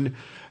 1.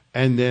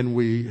 And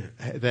then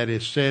that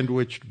is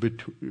sandwiched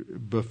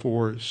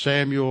before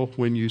Samuel,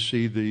 when you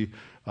see the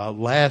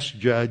last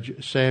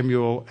judge,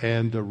 Samuel,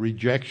 and the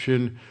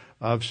rejection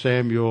of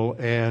Samuel,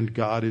 and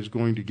God is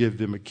going to give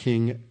them a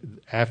king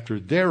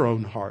after their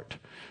own heart.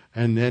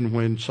 And then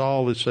when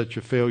Saul is such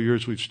a failure,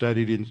 as we've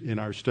studied in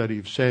our study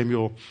of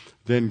Samuel,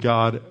 then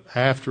God,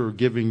 after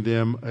giving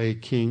them a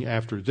king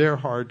after their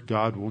heart,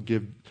 God will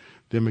give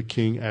them a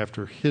king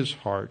after his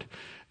heart.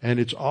 And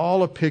it's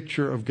all a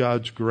picture of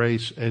God's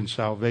grace and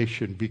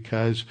salvation,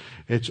 because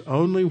it's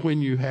only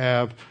when you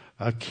have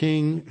a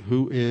king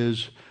who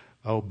is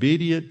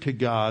obedient to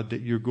God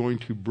that you're going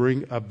to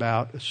bring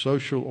about a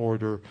social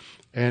order.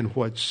 And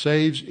what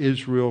saves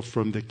Israel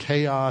from the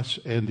chaos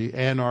and the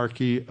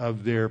anarchy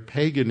of their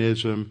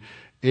paganism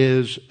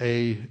is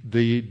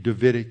the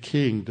Davidic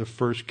king, the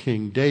first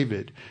King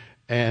David.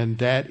 And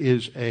that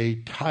is a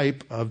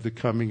type of the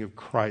coming of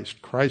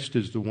Christ. Christ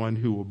is the one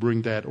who will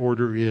bring that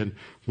order in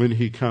when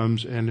he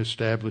comes and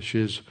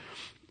establishes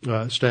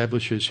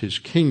his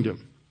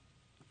kingdom.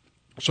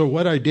 So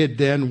what I did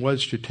then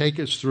was to take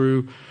us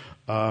through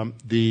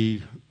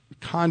the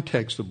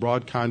context, the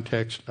broad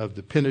context of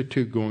the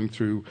Pentateuch, going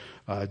through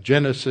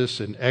Genesis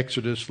and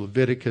Exodus,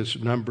 Leviticus,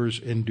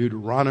 Numbers, and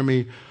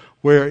Deuteronomy,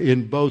 where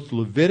in both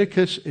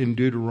Leviticus and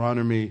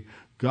Deuteronomy,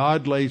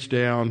 God lays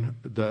down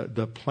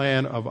the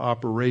plan of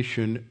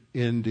operation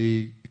in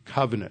the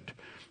covenant,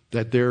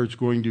 that there's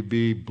going to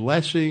be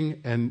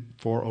blessing and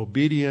for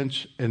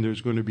obedience, and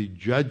there's going to be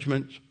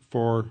judgment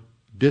for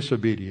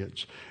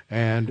disobedience.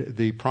 And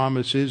the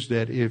promise is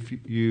that if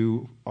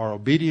you are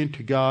obedient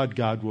to God,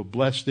 God will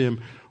bless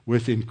them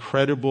with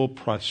incredible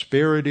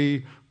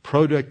prosperity,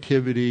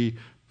 productivity,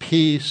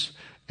 peace,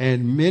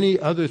 and many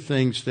other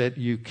things that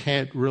you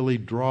can't really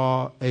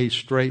draw a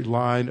straight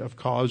line of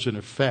cause and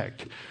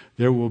effect.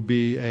 There will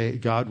be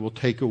God will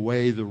take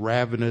away the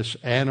ravenous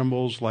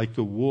animals like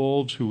the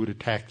wolves who would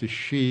attack the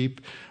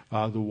sheep,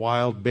 the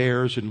wild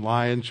bears and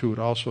lions who would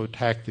also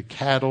attack the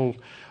cattle.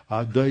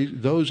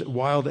 Those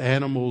wild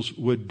animals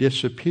would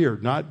disappear,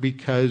 not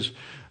because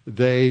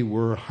they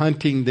were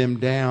hunting them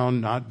down,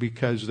 not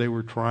because they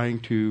were trying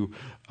to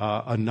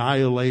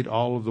annihilate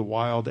all of the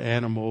wild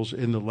animals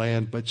in the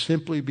land, but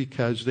simply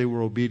because they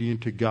were obedient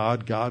to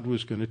God. God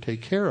was going to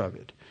take care of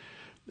it.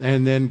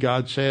 And then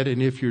God said,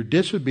 and if you're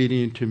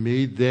disobedient to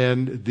me,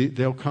 then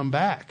they'll come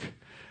back,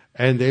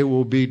 and they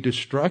will be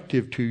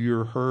destructive to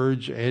your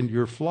herds and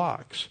your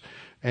flocks.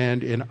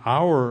 And in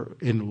our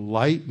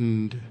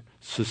enlightened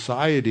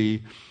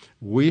society,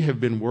 we have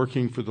been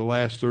working for the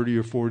last 30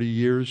 or 40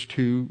 years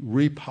to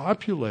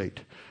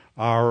repopulate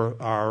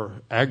our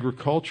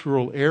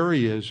agricultural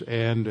areas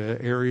and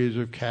areas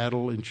of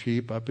cattle and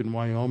sheep up in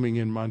Wyoming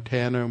and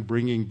Montana,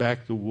 bringing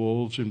back the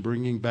wolves and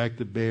bringing back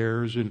the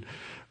bears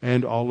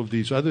and all of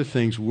these other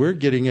things. We're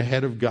getting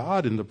ahead of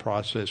God in the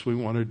process. We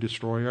want to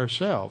destroy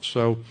ourselves.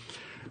 So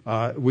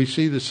we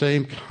see the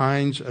same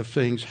kinds of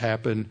things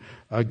happen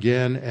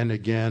again and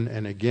again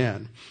and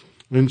again.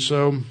 And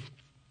so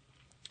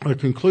a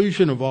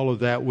conclusion of all of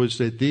that was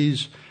that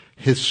these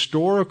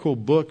historical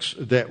books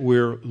that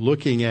we're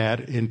looking at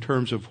in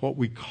terms of what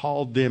we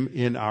called them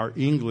in our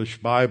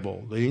English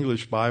Bible. The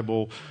English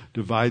Bible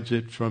divides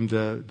it from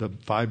the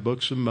 5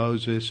 books of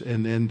Moses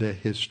and then the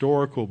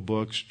historical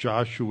books,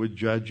 Joshua,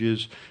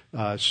 Judges,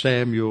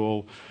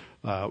 Samuel,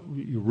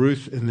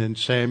 Ruth, and then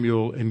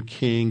Samuel and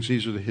Kings.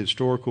 These are the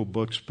historical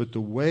books. But the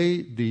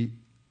way the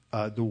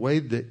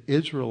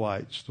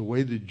Israelites, the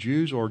way the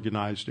Jews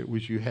organized it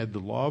was you had the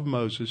law of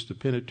Moses, the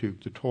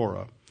Pentateuch, the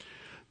Torah.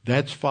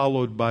 That's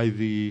followed by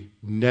the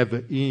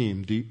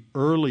Nevi'im, the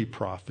early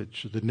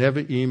prophets. The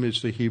Nevi'im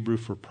is the Hebrew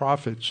for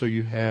prophet. So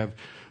you have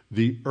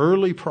the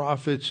early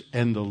prophets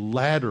and the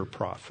latter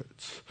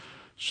prophets.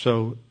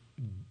 So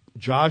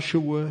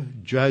Joshua,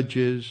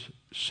 Judges,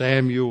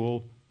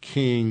 Samuel,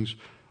 Kings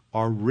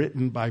are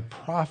written by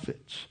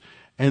prophets.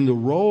 And the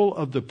role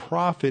of the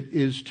prophet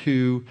is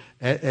to,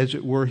 as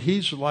it were,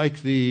 he's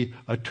like the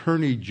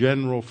attorney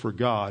general for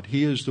God.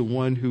 He is the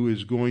one who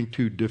is going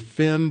to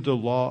defend the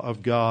law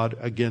of God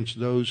against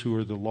those who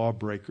are the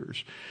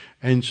lawbreakers.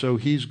 And so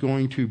he's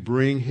going to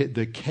bring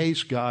the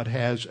case God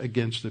has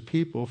against the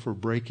people for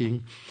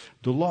breaking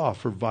the law,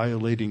 for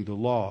violating the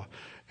law.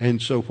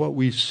 And so what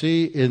we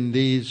see in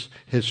these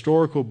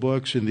historical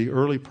books, in the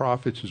early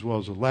prophets as well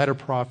as the latter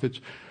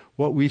prophets,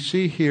 what we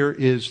see here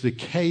is the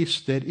case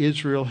that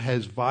Israel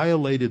has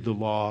violated the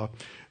law,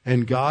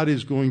 and God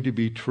is going to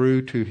be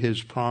true to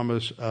his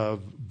promise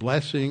of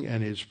blessing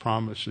and his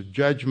promise of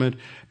judgment.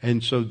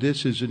 And so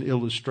this is an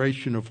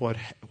illustration of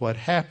what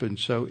happened.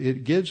 So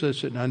it gives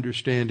us an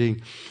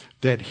understanding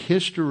that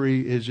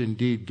history is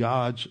indeed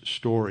God's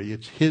story.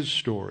 It's his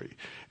story.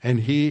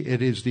 And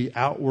it is the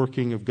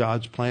outworking of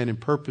God's plan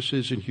and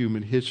purposes in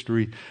human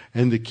history.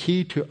 And the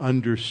key to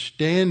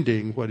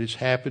understanding what is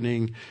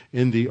happening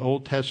in the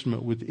Old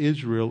Testament with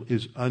Israel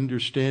is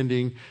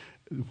understanding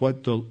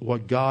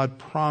what God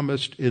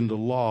promised in the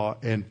law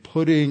and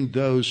putting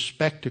those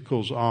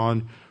spectacles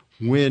on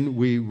when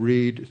we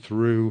read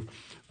through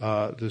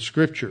the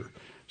Scripture.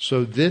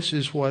 So this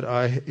is what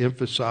I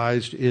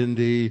emphasized in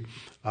the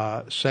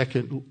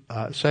second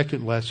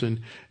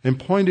lesson, and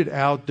pointed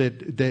out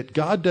that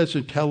God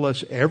doesn't tell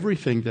us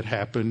everything that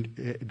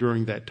happened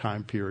during that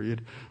time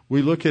period.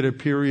 We look at a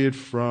period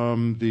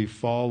from the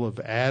fall of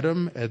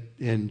Adam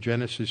in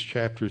Genesis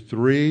chapter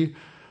 3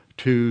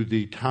 to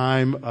the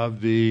time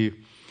of the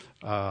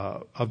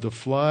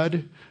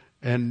flood,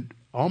 and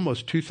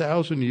almost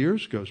 2,000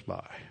 years goes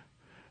by.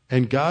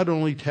 And God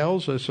only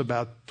tells us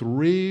about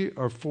 3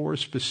 or 4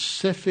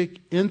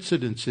 specific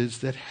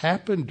incidences that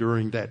happened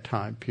during that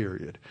time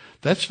period.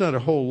 That's not a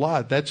whole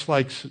lot. That's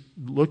like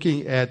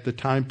looking at the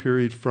time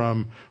period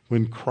from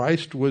when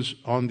Christ was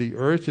on the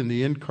earth in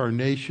the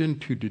incarnation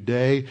to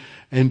today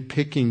and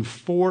picking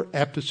 4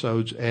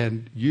 episodes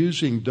and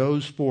using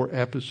those 4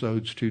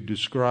 episodes to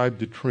describe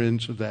the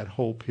trends of that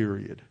whole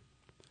period.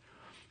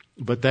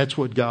 But that's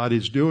what God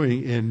is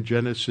doing in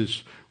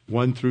Genesis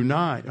 1 through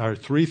 9, or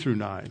 3 through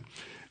 9.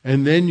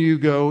 And then you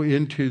go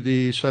into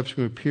the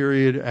subsequent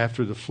period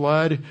after the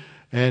flood,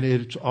 and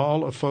it's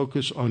all a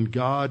focus on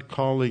God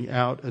calling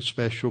out a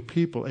special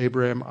people,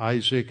 Abraham,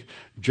 Isaac,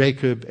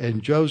 Jacob,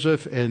 and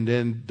Joseph. And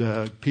then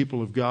the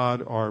people of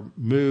God are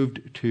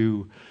moved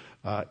to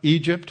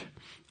Egypt,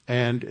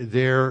 and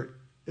there,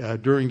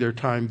 during their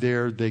time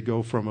there, they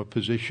go from a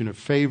position of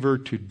favor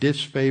to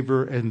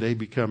disfavor, and they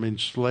become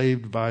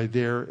enslaved by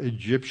their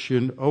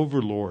Egyptian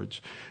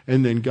overlords.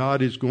 And then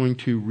God is going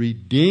to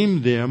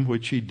redeem them,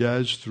 which he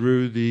does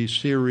through the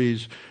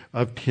series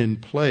of 10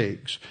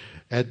 plagues,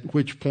 at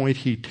which point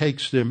he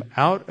takes them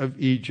out of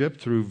Egypt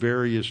through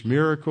various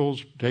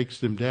miracles, takes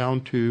them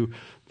down to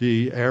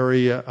the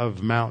area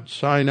of Mount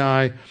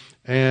Sinai.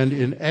 And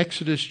in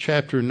Exodus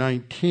chapter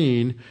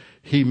 19,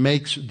 he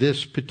makes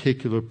this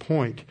particular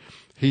point.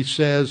 He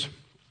says,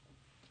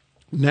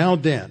 "Now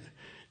then,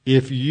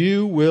 if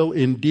you will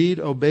indeed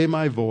obey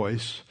my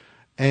voice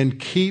and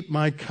keep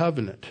my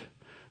covenant,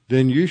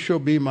 then you shall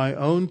be my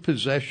own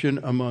possession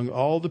among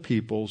all the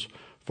peoples,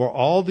 for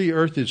all the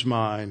earth is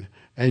mine,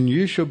 and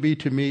you shall be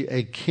to me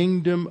a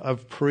kingdom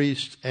of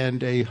priests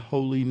and a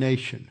holy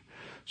nation."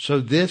 So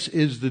this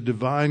is the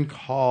divine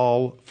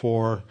call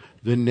for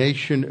the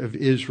nation of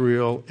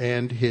Israel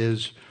and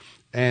his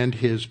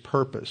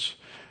purpose.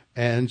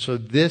 And so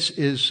this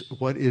is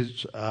what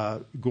is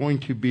going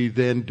to be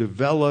then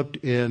developed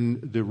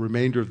in the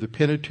remainder of the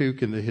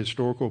Pentateuch and the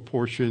historical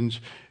portions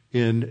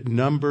in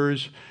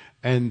Numbers.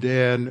 And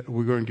then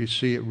we're going to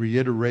see it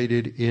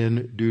reiterated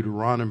in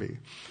Deuteronomy.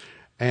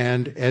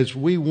 And as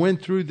we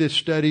went through this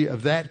study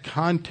of that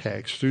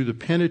context through the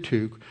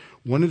Pentateuch,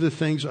 one of the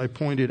things I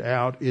pointed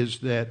out is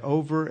that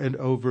over and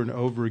over and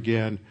over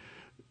again,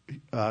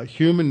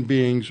 human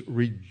beings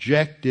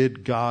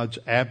rejected God's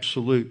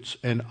absolutes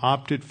and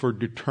opted for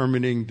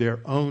determining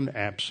their own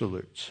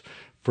absolutes.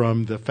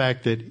 From the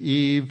fact that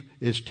Eve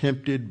is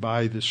tempted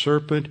by the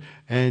serpent,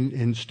 and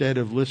instead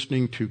of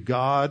listening to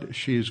God,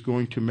 she is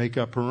going to make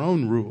up her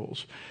own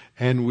rules.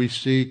 And we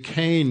see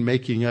Cain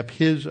making up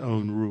his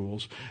own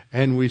rules.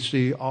 And we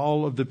see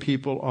all of the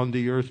people on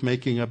the earth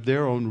making up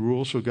their own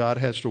rules, so God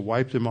has to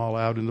wipe them all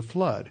out in the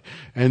flood.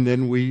 And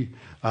then we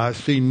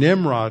see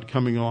Nimrod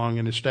coming along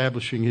and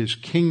establishing his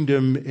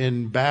kingdom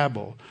in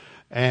Babel.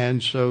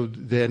 And so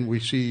then we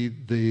see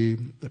the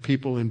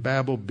people in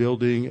Babel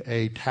building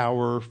a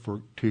tower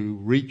to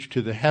reach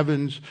to the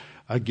heavens.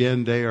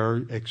 Again, they are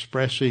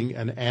expressing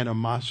an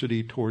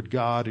animosity toward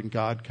God, and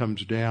God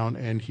comes down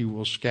and he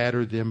will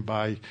scatter them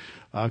by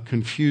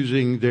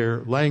confusing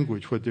their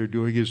language. What they're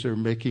doing is they're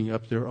making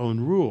up their own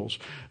rules.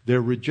 They're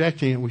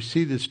rejecting it. We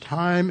see this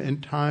time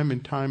and time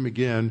and time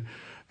again.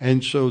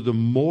 And so the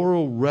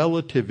moral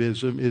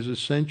relativism is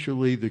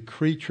essentially the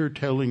creature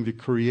telling the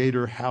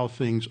Creator how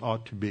things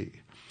ought to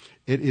be.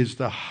 It is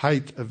the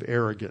height of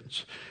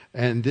arrogance.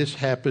 And this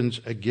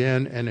happens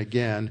again and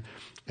again.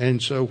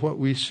 And so what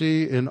we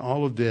see in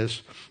all of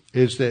this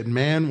is that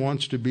man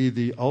wants to be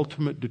the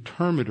ultimate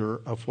determiner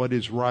of what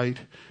is right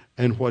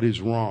and what is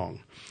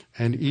wrong.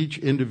 And each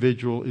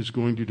individual is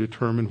going to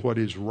determine what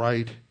is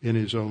right in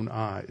his own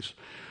eyes.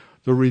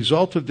 The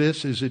result of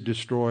this is it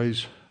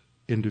destroys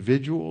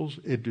individuals,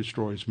 it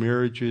destroys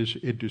marriages,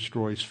 it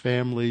destroys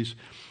families,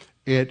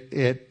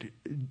 it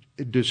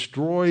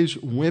destroys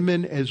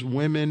women as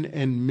women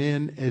and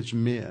men as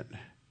men.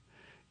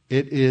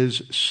 It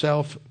is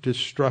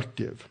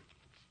self-destructive.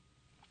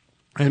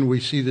 And we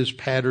see this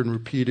pattern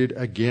repeated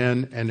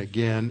again and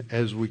again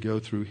as we go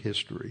through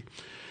history.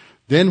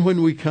 Then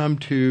when we come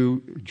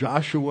to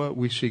Joshua,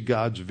 we see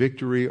God's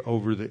victory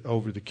over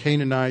the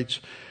Canaanites.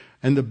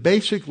 And the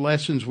basic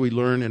lessons we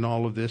learn in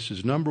all of this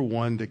is, number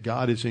one, that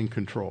God is in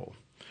control.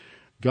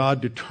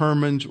 God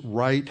determines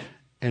right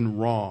and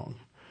wrong.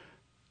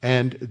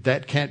 And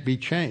that can't be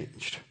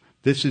changed.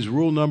 This is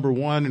rule number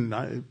one.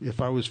 And if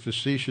I was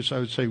facetious, I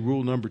would say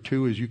rule number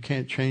two is you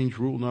can't change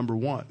rule number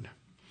one.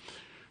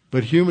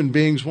 But human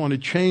beings want to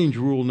change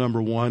rule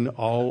number one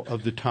all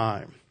of the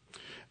time.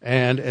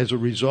 And as a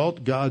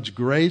result, God's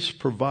grace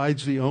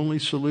provides the only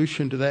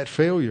solution to that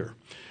failure.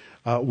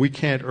 We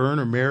can't earn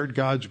or merit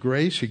God's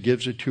grace. He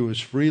gives it to us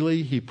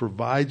freely. He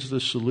provides the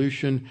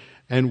solution,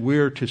 and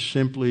we're to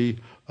simply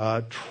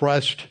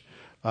trust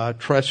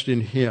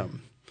in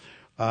Him.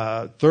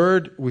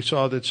 Third, we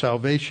saw that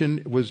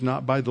salvation was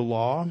not by the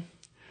law.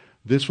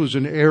 This was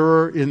an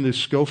error in the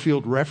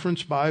Scofield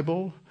Reference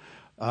Bible.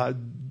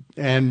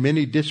 And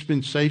many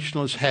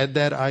dispensationalists had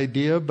that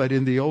idea, but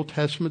in the Old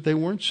Testament they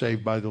weren't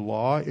saved by the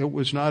law. It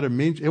was not a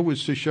means. It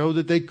was to show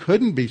that they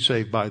couldn't be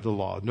saved by the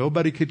law.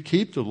 Nobody could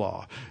keep the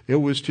law. It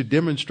was to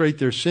demonstrate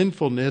their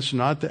sinfulness,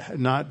 not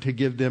to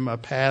give them a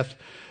path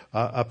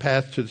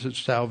to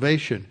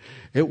salvation.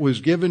 It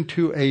was given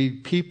to a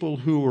people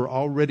who were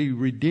already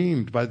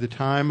redeemed by the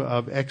time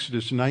of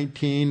Exodus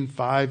 19,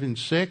 5 and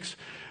 6.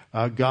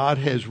 God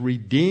has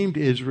redeemed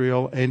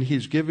Israel, and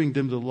He's giving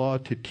them the law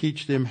to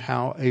teach them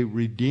how a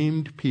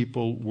redeemed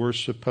people were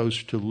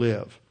supposed to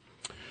live.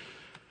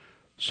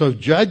 So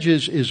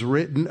Judges is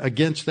written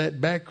against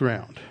that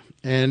background,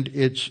 and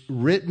it's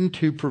written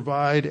to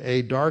provide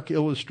a dark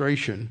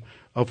illustration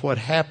of what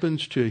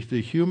happens to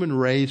the human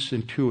race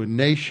and to a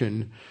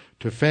nation,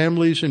 to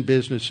families and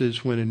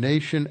businesses, when a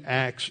nation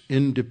acts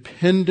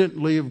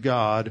independently of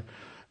God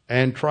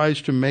and tries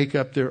to make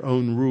up their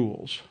own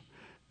rules.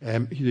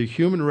 The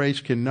human race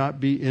cannot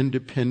be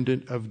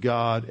independent of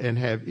God and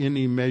have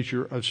any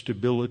measure of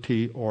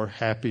stability or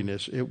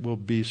happiness. It will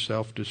be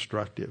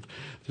self-destructive.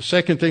 The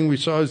second thing we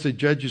saw is that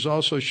Judges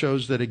also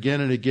shows that again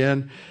and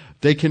again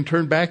they can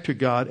turn back to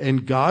God,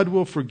 and God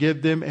will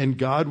forgive them and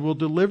God will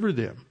deliver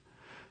them.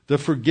 The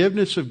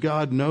forgiveness of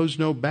God knows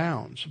no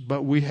bounds,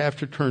 but we have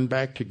to turn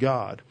back to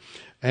God.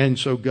 And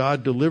so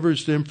God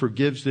delivers them,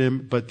 forgives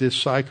them, but this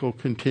cycle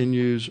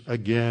continues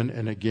again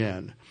and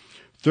again.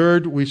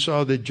 Third, we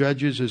saw that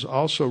Judges is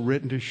also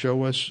written to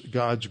show us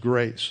God's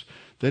grace,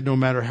 that no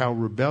matter how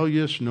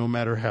rebellious, no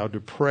matter how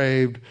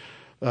depraved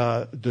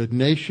the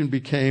nation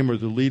became or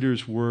the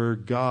leaders were,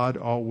 God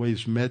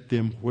always met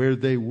them where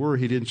they were.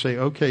 He didn't say,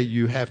 okay,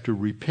 you have to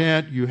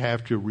repent, you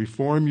have to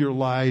reform your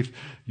life,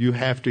 you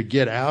have to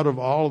get out of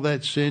all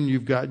that sin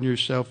you've gotten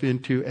yourself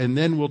into, and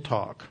then we'll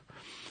talk.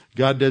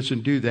 God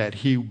doesn't do that.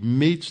 He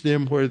meets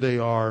them where they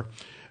are,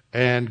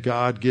 and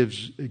God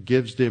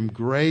gives them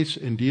grace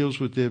and deals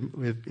with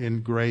them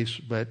in grace,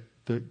 but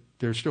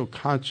there's still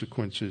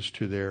consequences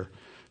to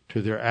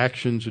their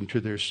actions and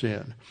to their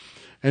sin.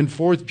 And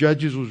fourth,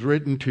 Judges was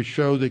written to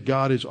show that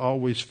God is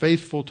always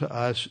faithful to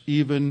us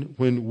even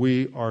when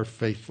we are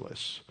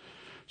faithless.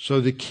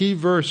 So the key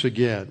verse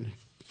again,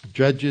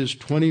 Judges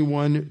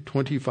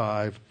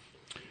 21:25,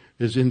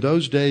 is in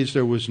those days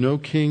there was no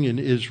king in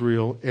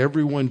Israel.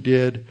 Everyone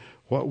did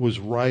what was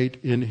right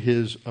in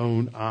his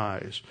own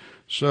eyes.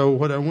 So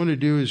what I want to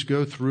do is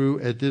go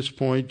through at this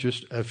point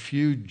just a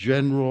few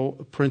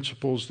general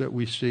principles that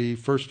we see.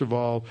 First of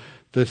all,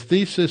 the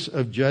thesis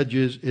of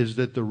Judges is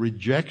that the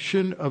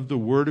rejection of the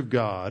Word of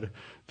God,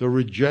 the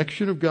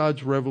rejection of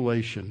God's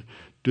revelation,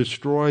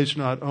 destroys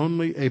not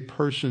only a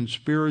person's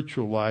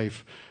spiritual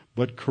life,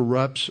 but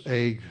corrupts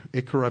a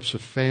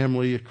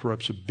family, it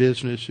corrupts a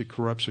business, it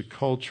corrupts a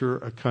culture,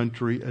 a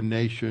country, a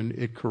nation,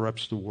 it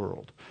corrupts the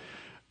world.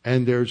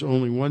 And there's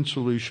only one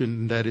solution,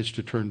 and that is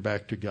to turn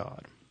back to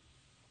God.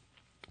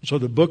 So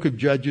the book of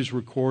Judges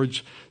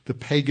records the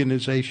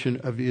paganization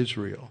of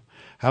Israel,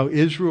 how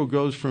Israel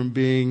goes from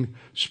being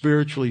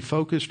spiritually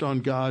focused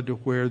on God to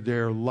where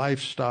their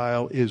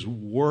lifestyle is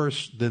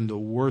worse than the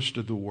worst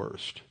of the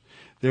worst.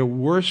 They're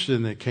worse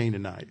than the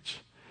Canaanites.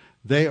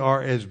 They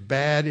are as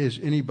bad as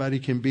anybody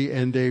can be,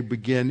 and they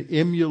begin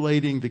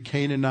emulating the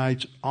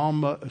Canaanites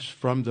almost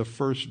from the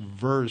first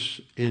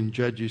verse in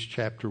Judges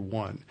chapter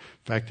 1. In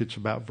fact, it's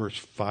about verse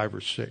 5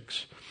 or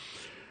 6.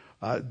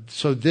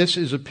 So this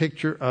is a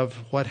picture of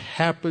what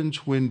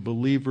happens when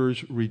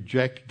believers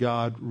reject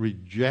God,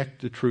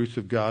 reject the truth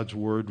of God's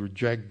word,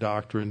 reject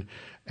doctrine,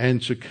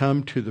 and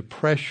succumb to the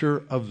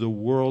pressure of the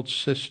world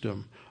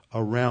system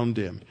around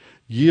them,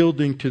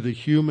 yielding to the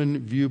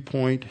human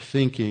viewpoint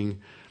thinking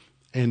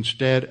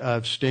instead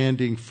of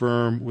standing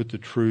firm with the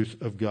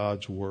truth of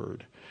God's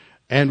word.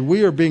 And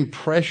we are being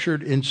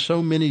pressured in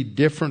so many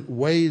different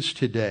ways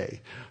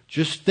today.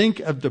 Just think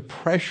of the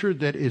pressure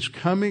that is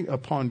coming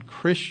upon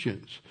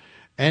Christians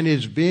and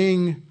is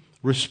being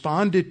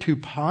responded to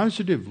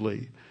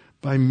positively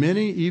by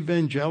many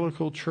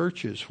evangelical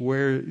churches,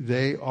 where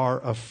they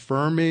are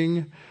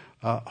affirming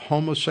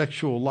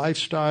homosexual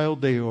lifestyle,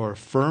 they are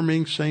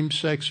affirming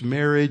same-sex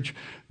marriage,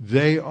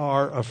 they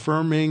are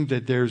affirming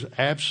that there's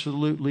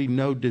absolutely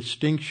no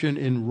distinction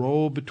in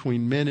role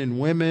between men and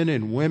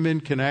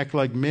women can act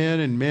like men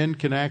and men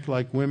can act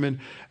like women,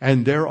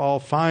 and they're all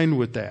fine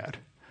with that.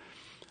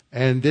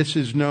 And this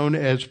is known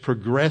as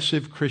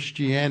progressive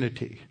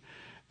Christianity.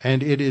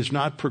 And it is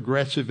not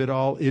progressive at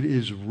all. It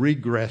is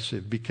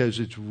regressive, because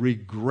it's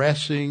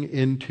regressing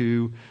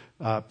into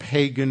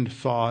pagan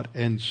thought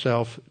and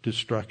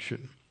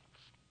self-destruction.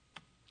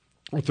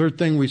 The third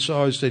thing we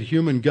saw is that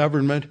human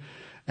government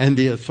and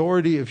the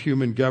authority of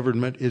human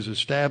government is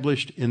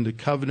established in the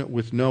covenant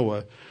with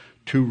Noah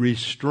to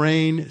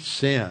restrain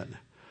sin.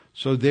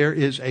 So there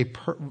is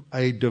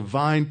a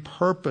divine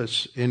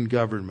purpose in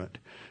government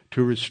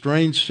to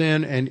restrain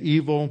sin and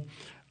evil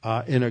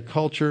in a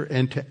culture,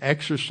 and to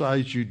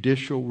exercise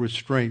judicial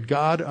restraint.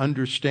 God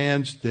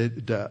understands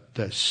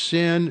the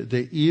sin,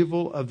 the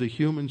evil of the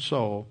human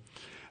soul,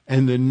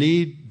 and the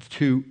need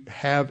to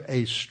have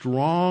a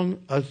strong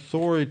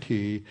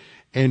authority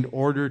in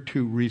order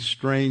to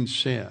restrain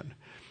sin.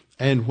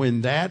 And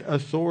when that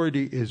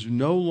authority is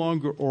no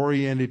longer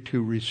oriented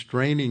to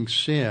restraining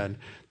sin,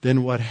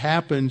 then what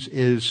happens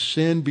is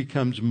sin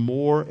becomes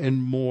more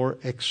and more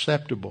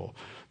acceptable.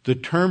 The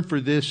term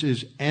for this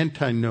is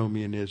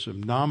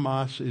antinomianism.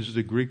 Nomos is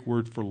the Greek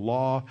word for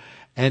law,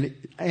 and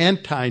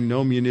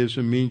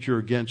antinomianism means you're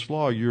against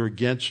law. You're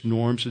against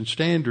norms and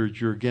standards.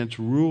 You're against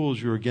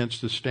rules. You're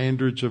against the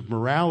standards of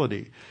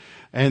morality,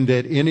 and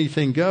that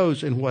anything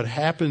goes. And what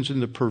happens in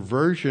the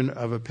perversion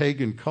of a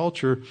pagan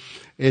culture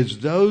is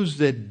those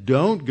that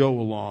don't go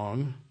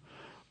along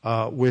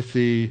with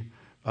the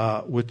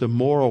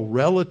moral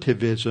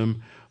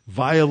relativism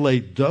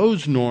violate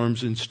those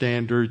norms and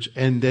standards,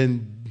 and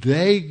then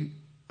they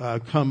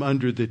come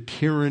under the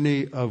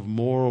tyranny of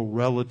moral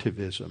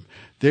relativism.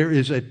 There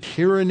is a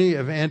tyranny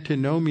of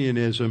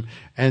antinomianism,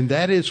 and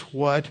that is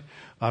what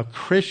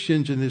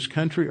Christians in this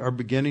country are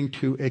beginning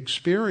to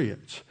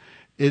experience,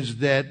 is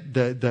that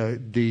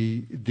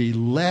the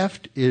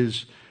left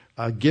is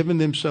given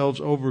themselves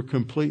over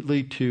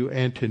completely to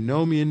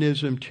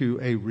antinomianism, to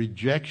a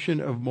rejection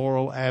of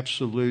moral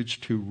absolutes,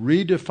 to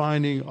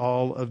redefining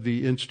all of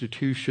the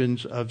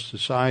institutions of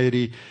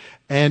society.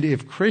 And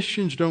if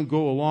Christians don't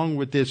go along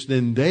with this,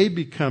 then they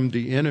become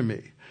the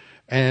enemy.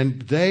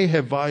 And they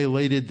have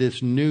violated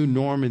this new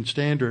norm and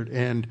standard.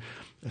 And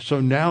so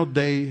now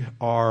they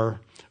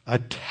are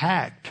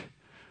attacked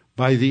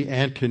by the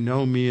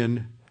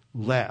antinomian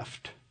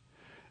left.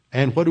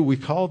 And what do we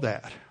call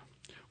that?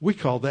 We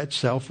call that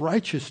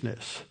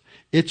self-righteousness.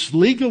 It's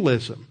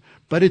legalism,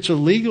 but it's a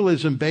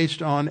legalism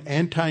based on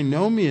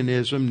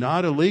antinomianism,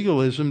 not a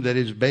legalism that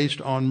is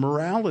based on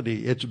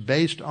morality. It's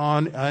based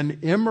on an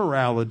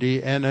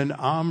immorality and an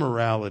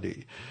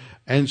amorality.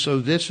 And so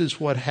this is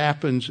what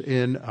happens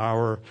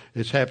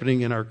is happening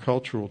in our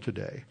cultural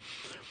today.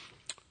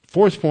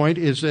 Fourth point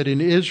is that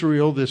in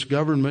Israel, this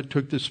government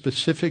took the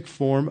specific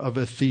form of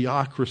a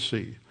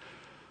theocracy.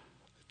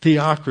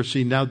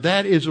 Theocracy. Now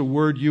that is a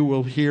word you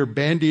will hear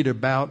bandied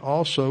about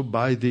also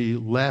by the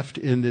left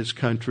in this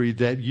country,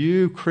 that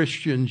you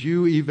Christians,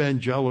 you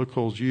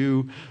evangelicals,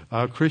 you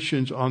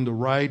Christians on the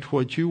right,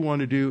 what you want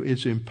to do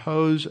is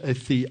impose a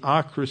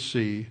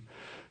theocracy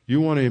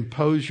You want to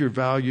impose your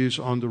values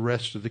on the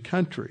rest of the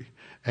country.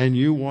 And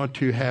you want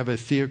to have a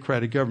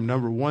theocratic government.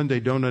 Number one, they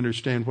don't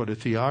understand what a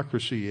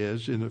theocracy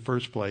is in the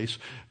first place.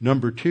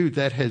 Number two,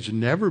 that has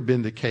never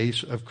been the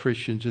case of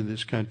Christians in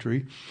this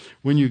country.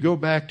 When you go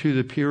back to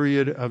the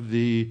period of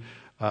the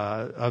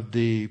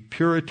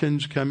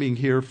Puritans coming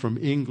here from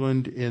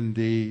England in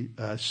the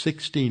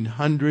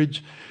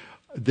 1600s,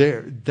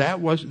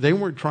 they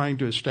weren't trying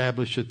to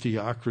establish a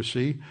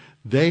theocracy.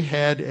 They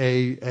had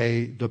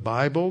the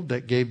Bible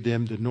that gave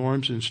them the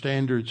norms and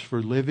standards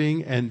for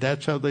living, and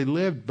that's how they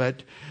lived.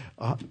 But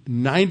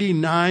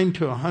 99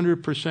 to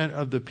 100%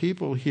 of the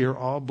people here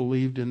all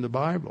believed in the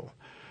Bible.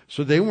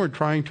 So they weren't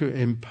trying to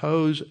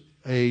impose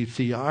a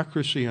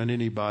theocracy on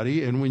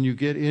anybody. And when you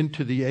get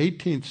into the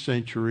 18th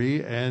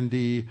century and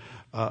the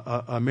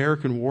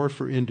American War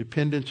for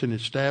Independence and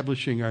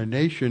establishing our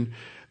nation,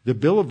 the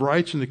Bill of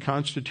Rights and the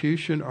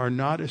Constitution are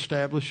not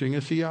establishing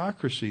a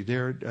theocracy.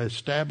 They're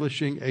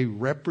establishing a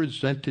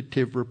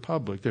representative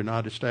republic. They're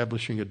not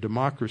establishing a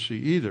democracy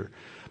either,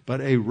 but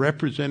a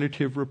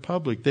representative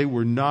republic. They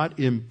were not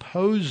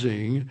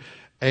imposing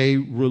a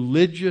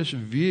religious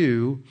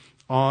view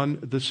on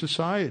the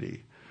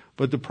society.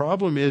 But the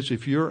problem is,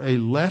 if you're a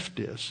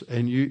leftist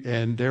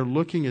and they're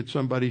looking at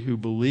somebody who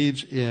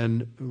believes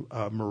in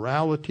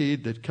morality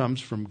that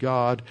comes from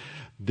God,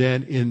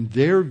 then in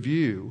their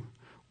view,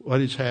 what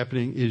is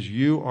happening is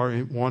you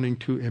are wanting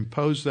to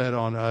impose that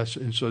on us,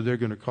 and so they're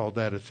going to call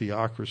that a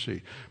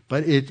theocracy.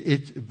 But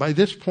by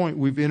this point,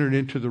 we've entered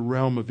into the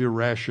realm of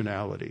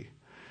irrationality,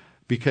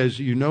 because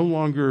you no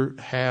longer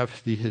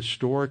have the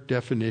historic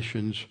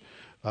definitions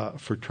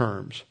for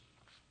terms.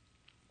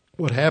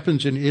 What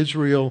happens in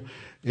Israel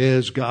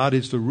is God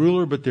is the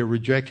ruler, but they're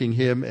rejecting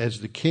him as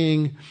the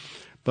king.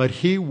 But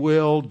he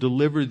will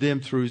deliver them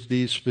through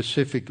these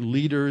specific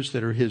leaders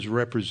that are his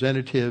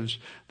representatives.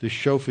 The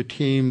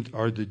Shophatim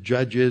are the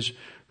judges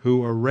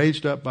who are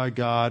raised up by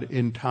God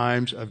in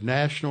times of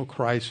national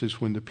crisis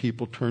when the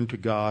people turn to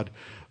God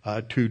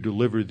to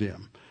deliver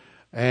them.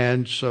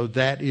 And so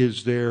that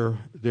is their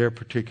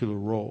particular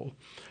role.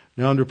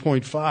 Now, under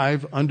point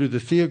 5, under the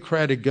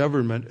theocratic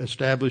government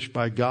established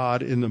by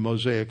God in the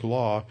Mosaic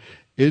Law,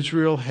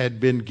 Israel had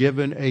been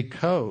given a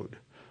code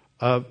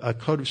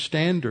of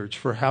standards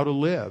for how to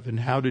live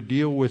and how to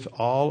deal with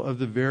all of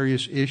the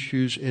various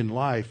issues in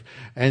life.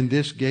 And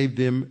this gave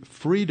them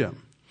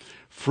freedom.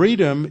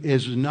 Freedom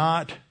is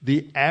not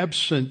the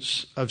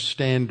absence of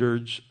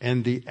standards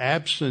and the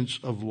absence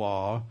of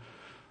law.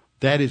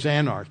 That is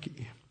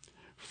anarchy.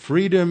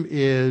 Freedom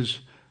is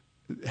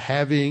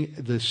having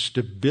the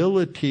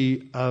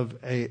stability of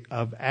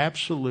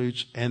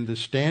absolutes and the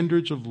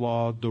standards of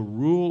law, the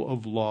rule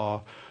of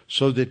law,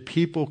 so that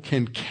people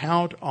can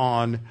count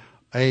on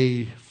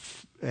a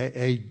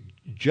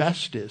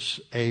justice,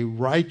 a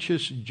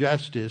righteous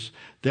justice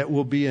that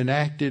will be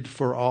enacted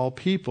for all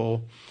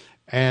people,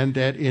 and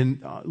that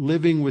in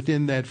living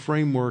within that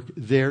framework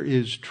there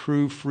is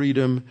true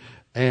freedom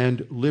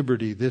and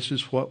liberty. This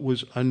is what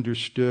was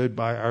understood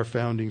by our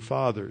founding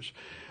fathers.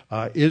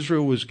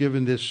 Israel was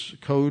given this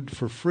code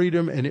for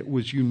freedom, and it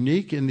was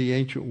unique in the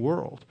ancient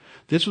world.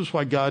 This is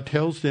why God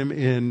tells them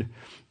in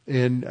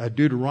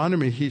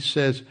Deuteronomy, he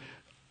says,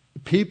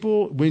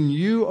 people, when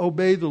you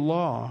obey the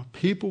law,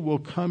 people will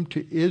come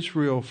to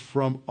Israel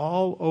from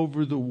all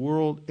over the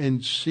world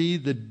and see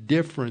the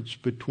difference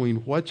between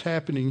what's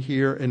happening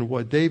here and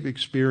what they've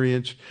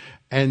experienced,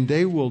 and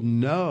they will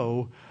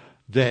know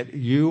that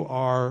you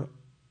are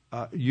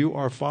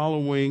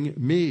following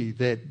me,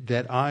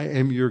 that I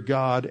am your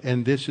God,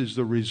 and this is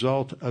the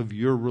result of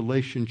your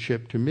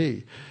relationship to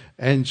me.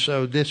 And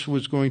so this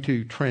was going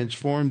to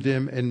transform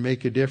them and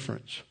make a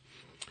difference.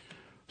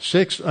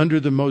 6,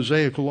 under the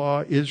Mosaic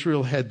Law,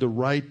 Israel had the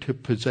right to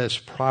possess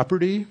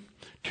property,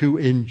 to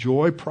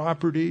enjoy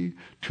property,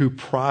 to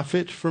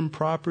profit from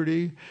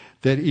property,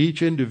 that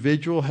each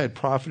individual had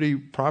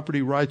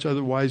property rights.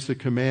 Otherwise, the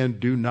command,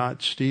 do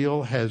not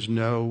steal, has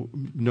no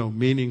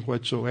meaning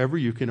whatsoever.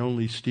 You can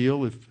only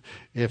steal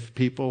if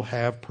people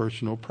have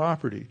personal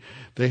property.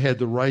 They had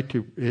the right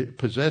to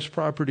possess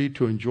property,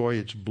 to enjoy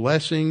its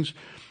blessings,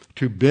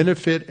 to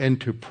benefit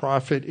and to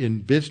profit in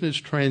business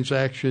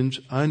transactions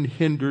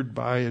unhindered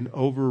by an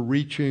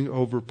overreaching,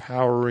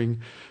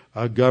 overpowering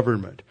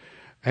government.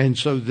 And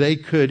so they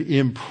could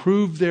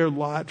improve their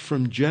lot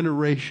from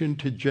generation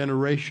to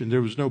generation.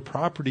 There was no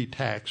property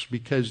tax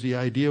because the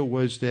idea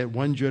was that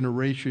one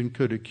generation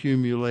could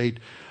accumulate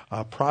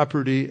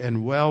property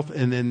and wealth,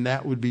 and then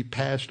that would be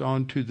passed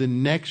on to the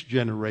next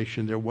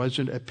generation. There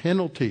wasn't a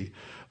penalty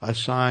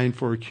assigned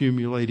for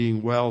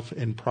accumulating wealth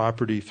and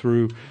property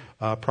through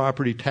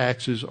property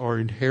taxes or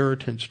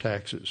inheritance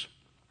taxes.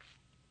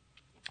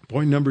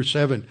 Point number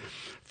 7,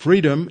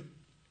 freedom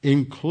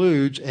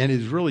includes and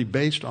is really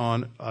based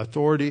on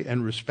authority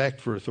and respect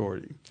for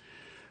authority.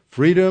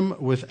 Freedom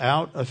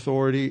without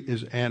authority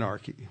is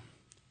anarchy.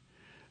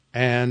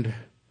 And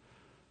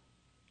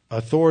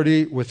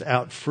authority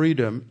without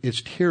freedom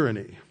is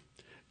tyranny.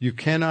 You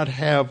cannot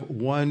have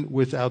one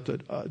without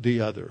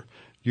the other.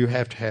 You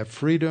have to have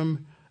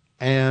freedom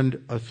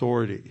and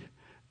authority.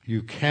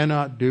 You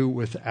cannot do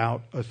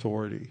without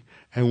authority.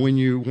 And when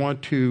you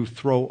want to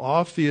throw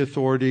off the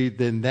authority,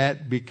 then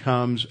that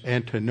becomes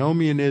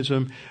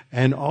antinomianism,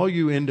 and all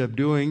you end up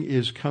doing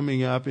is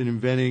coming up and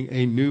inventing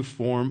a new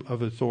form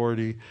of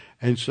authority.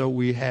 And so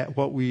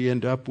what we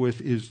end up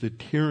with is the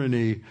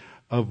tyranny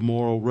of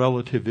moral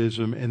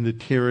relativism and the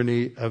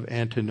tyranny of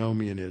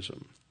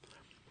antinomianism.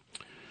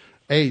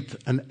 Eighth,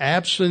 an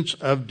absence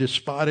of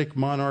despotic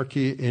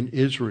monarchy in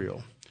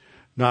Israel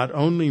not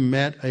only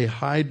meant a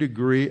high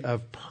degree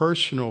of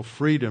personal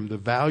freedom, the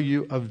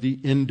value of the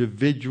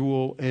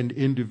individual and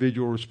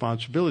individual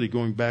responsibility,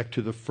 going back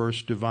to the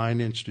first divine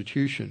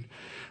institution,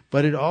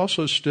 but it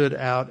also stood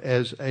out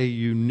as a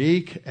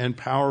unique and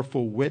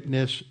powerful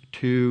witness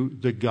to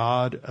the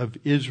God of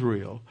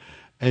Israel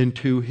and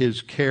to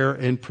his care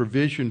and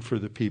provision for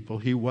the people.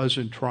 He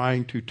wasn't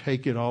trying to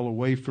take it all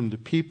away from the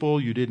people.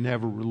 You didn't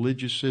have a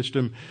religious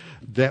system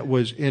that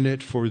was in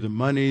it for the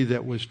money,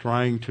 that was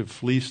trying to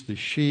fleece the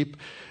sheep.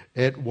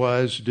 It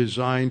was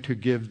designed to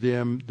give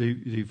them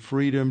the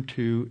freedom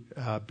to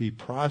be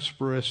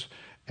prosperous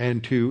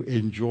and to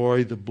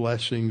enjoy the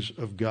blessings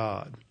of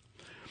God.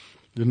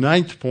 The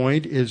ninth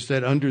point is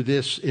that under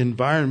this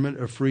environment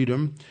of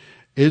freedom,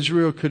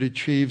 Israel could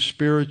achieve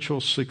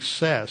spiritual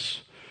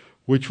success,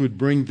 which would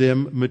bring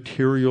them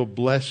material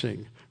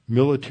blessing,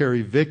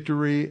 military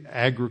victory,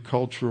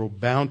 agricultural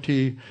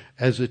bounty,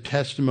 as a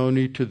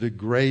testimony to the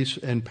grace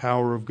and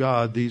power of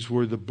God. These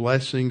were the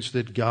blessings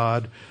that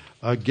God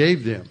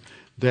gave them.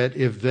 That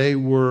if they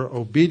were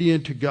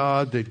obedient to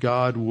God, that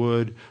God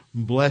would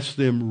bless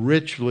them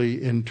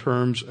richly in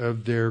terms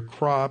of their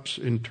crops,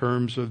 in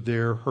terms of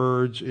their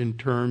herds, in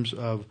terms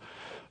of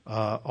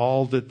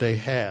all that they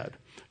had.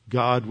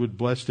 God would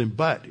bless them.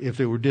 But if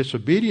they were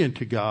disobedient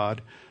to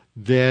God,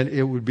 then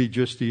it would be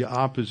just the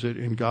opposite,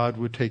 and God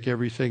would take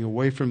everything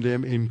away from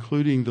them,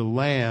 including the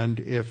land,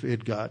 if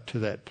it got to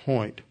that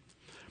point.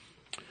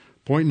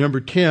 Point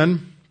number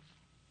 10,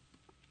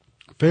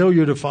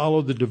 failure to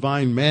follow the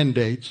divine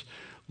mandates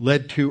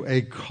led to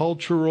a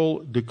cultural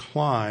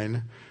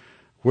decline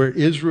where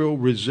Israel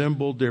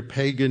resembled their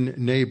pagan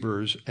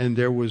neighbors, and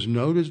there was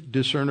no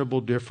discernible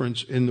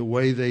difference in the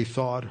way they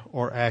thought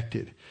or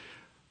acted.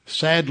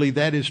 Sadly,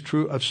 that is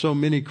true of so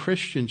many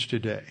Christians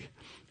today.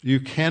 You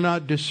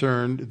cannot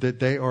discern that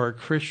they are a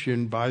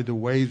Christian by the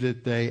way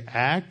that they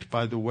act,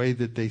 by the way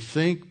that they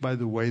think, by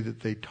the way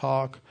that they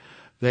talk.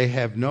 They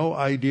have no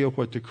idea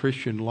what the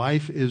Christian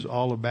life is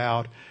all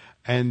about,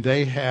 and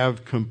they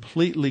have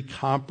completely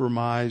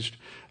compromised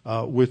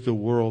with the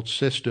world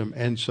system,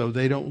 and so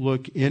they don't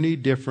look any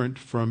different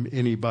from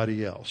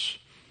anybody else.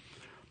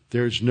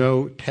 There's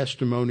no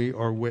testimony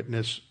or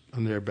witness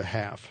on their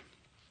behalf.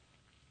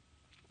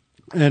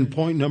 And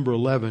point number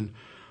 11,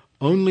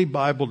 only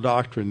Bible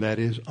doctrine, that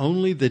is,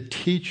 only the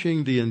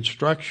teaching, the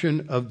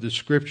instruction of the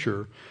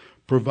Scripture,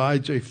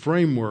 provides a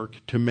framework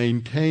to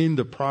maintain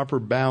the proper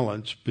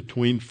balance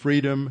between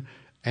freedom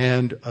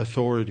and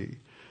authority.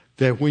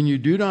 That when you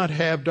do not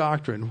have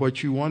doctrine,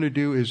 what you want to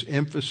do is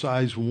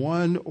emphasize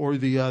one or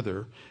the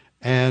other,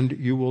 and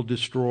you will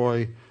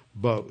destroy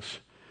both.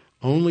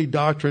 Only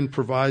doctrine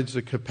provides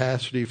the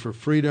capacity for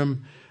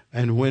freedom,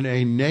 and when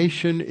a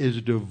nation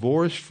is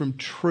divorced from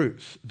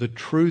truth, the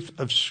truth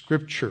of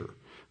Scripture,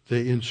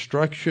 the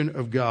instruction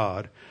of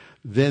God,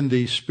 then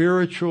the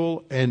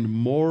spiritual and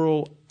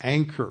moral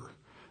anchor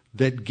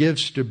that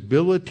gives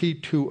stability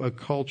to a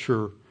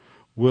culture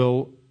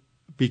will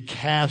be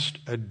cast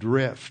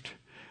adrift,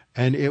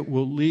 and it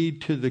will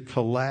lead to the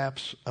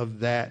collapse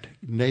of that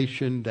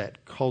nation,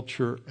 that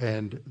culture,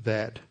 and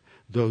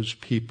those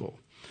people.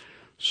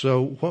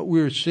 So what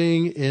we're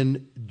seeing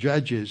in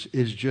Judges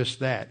is just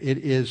that. It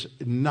is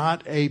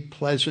not a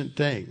pleasant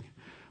thing,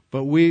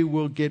 but we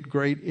will get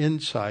great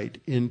insight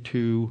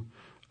into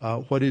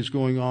what is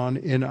going on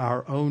in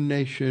our own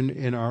nation,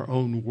 in our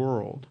own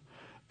world,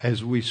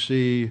 as we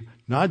see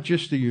not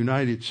just the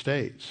United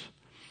States,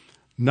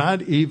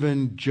 not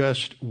even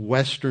just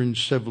Western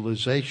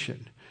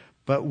civilization,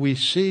 but we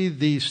see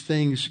these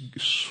things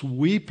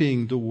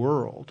sweeping the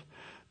world.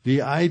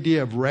 The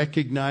idea of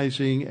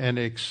recognizing and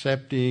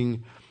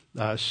accepting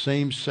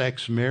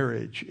same-sex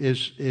marriage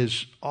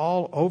is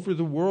all over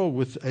the world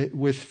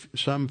with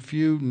some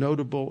few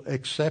notable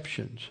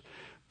exceptions.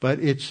 But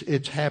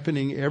it's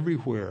happening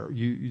everywhere.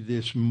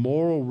 This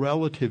moral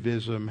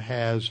relativism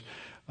has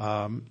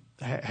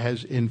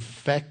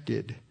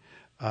infected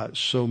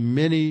so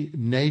many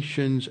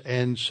nations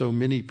and so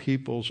many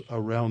peoples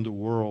around the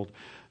world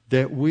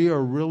that we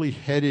are really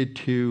headed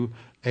to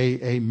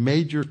a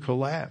major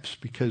collapse,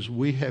 because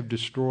we have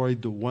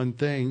destroyed the one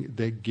thing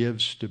that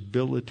gives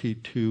stability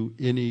to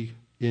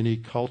any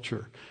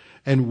culture.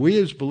 And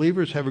we as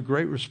believers have a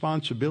great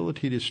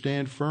responsibility to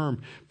stand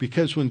firm,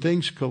 because when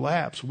things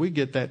collapse, we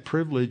get that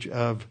privilege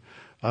of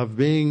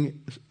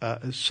being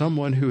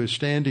someone who is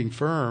standing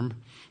firm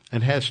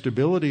and has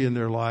stability in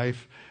their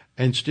life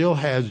and still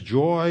has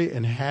joy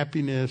and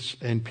happiness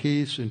and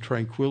peace and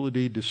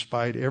tranquility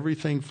despite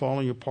everything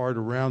falling apart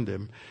around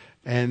them.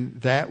 And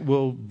that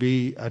will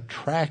be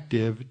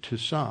attractive to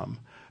some.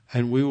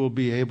 and we will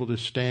be able to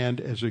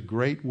stand as a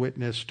great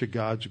witness to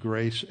God's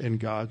grace and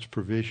God's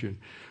provision.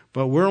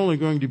 But we're only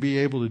going to be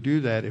able to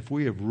do that if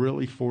we have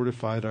really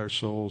fortified our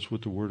souls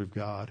with the Word of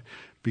God.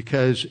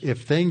 Because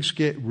if things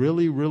get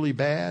really, really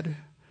bad,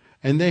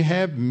 and they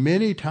have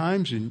many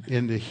times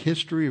in the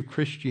history of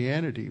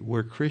Christianity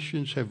where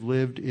Christians have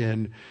lived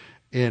in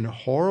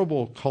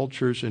horrible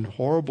cultures, in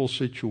horrible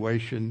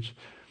situations,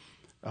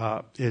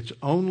 it's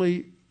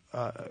only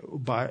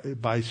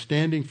by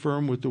standing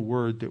firm with the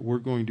Word that we're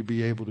going to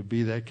be able to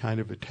be that kind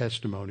of a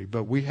testimony.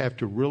 But we have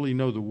to really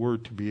know the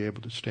Word to be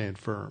able to stand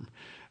firm.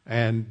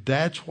 And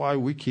that's why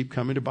we keep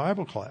coming to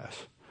Bible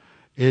class,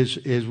 is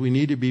we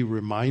need to be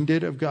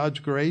reminded of God's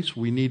grace.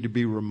 We need to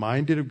be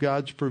reminded of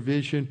God's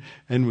provision.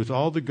 And with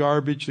all the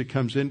garbage that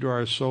comes into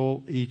our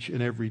soul each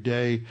and every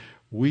day,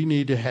 we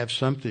need to have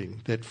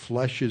something that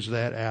fleshes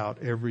that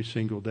out every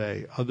single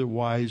day.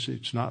 Otherwise,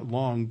 it's not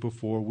long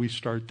before we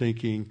start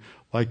thinking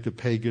like the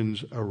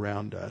pagans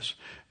around us.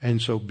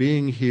 And so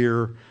being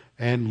here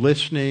and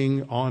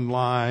listening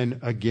online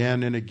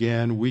again and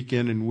again, week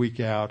in and week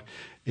out,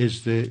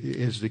 is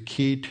the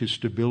key to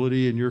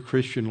stability in your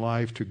Christian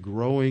life, to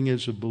growing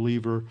as a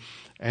believer,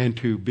 and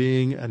to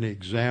being an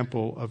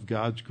example of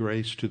God's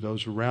grace to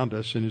those around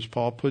us. And as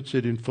Paul puts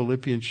it in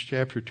Philippians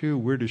chapter 2,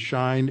 we're to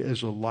shine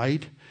as a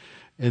light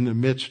in the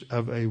midst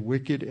of a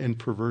wicked and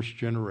perverse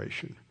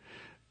generation.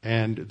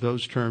 And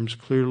those terms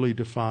clearly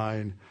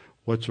define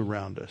what's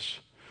around us.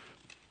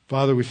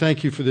 Father, we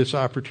thank you for this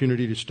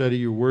opportunity to study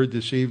your word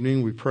this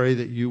evening. We pray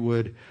that you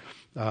would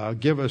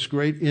give us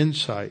great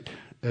insight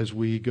as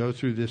we go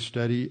through this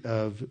study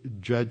of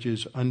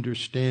Judges,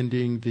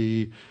 understanding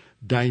the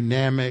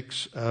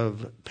dynamics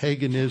of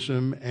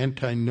paganism,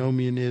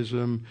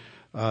 antinomianism,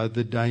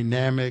 the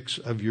dynamics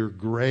of your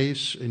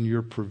grace and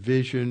your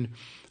provision,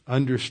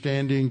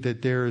 understanding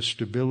that there is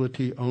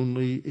stability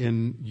only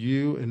in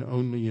you and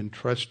only in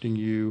trusting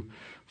you.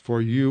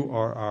 For you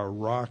are our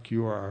rock,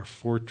 you are our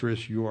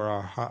fortress, you are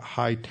our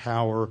high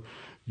tower,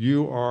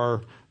 you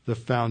are the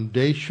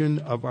foundation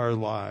of our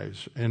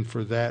lives, and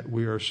for that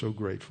we are so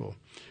grateful.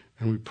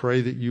 And we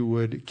pray that you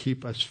would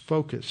keep us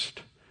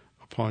focused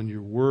upon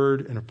your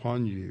word and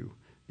upon you.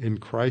 In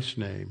Christ's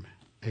name,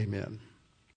 amen.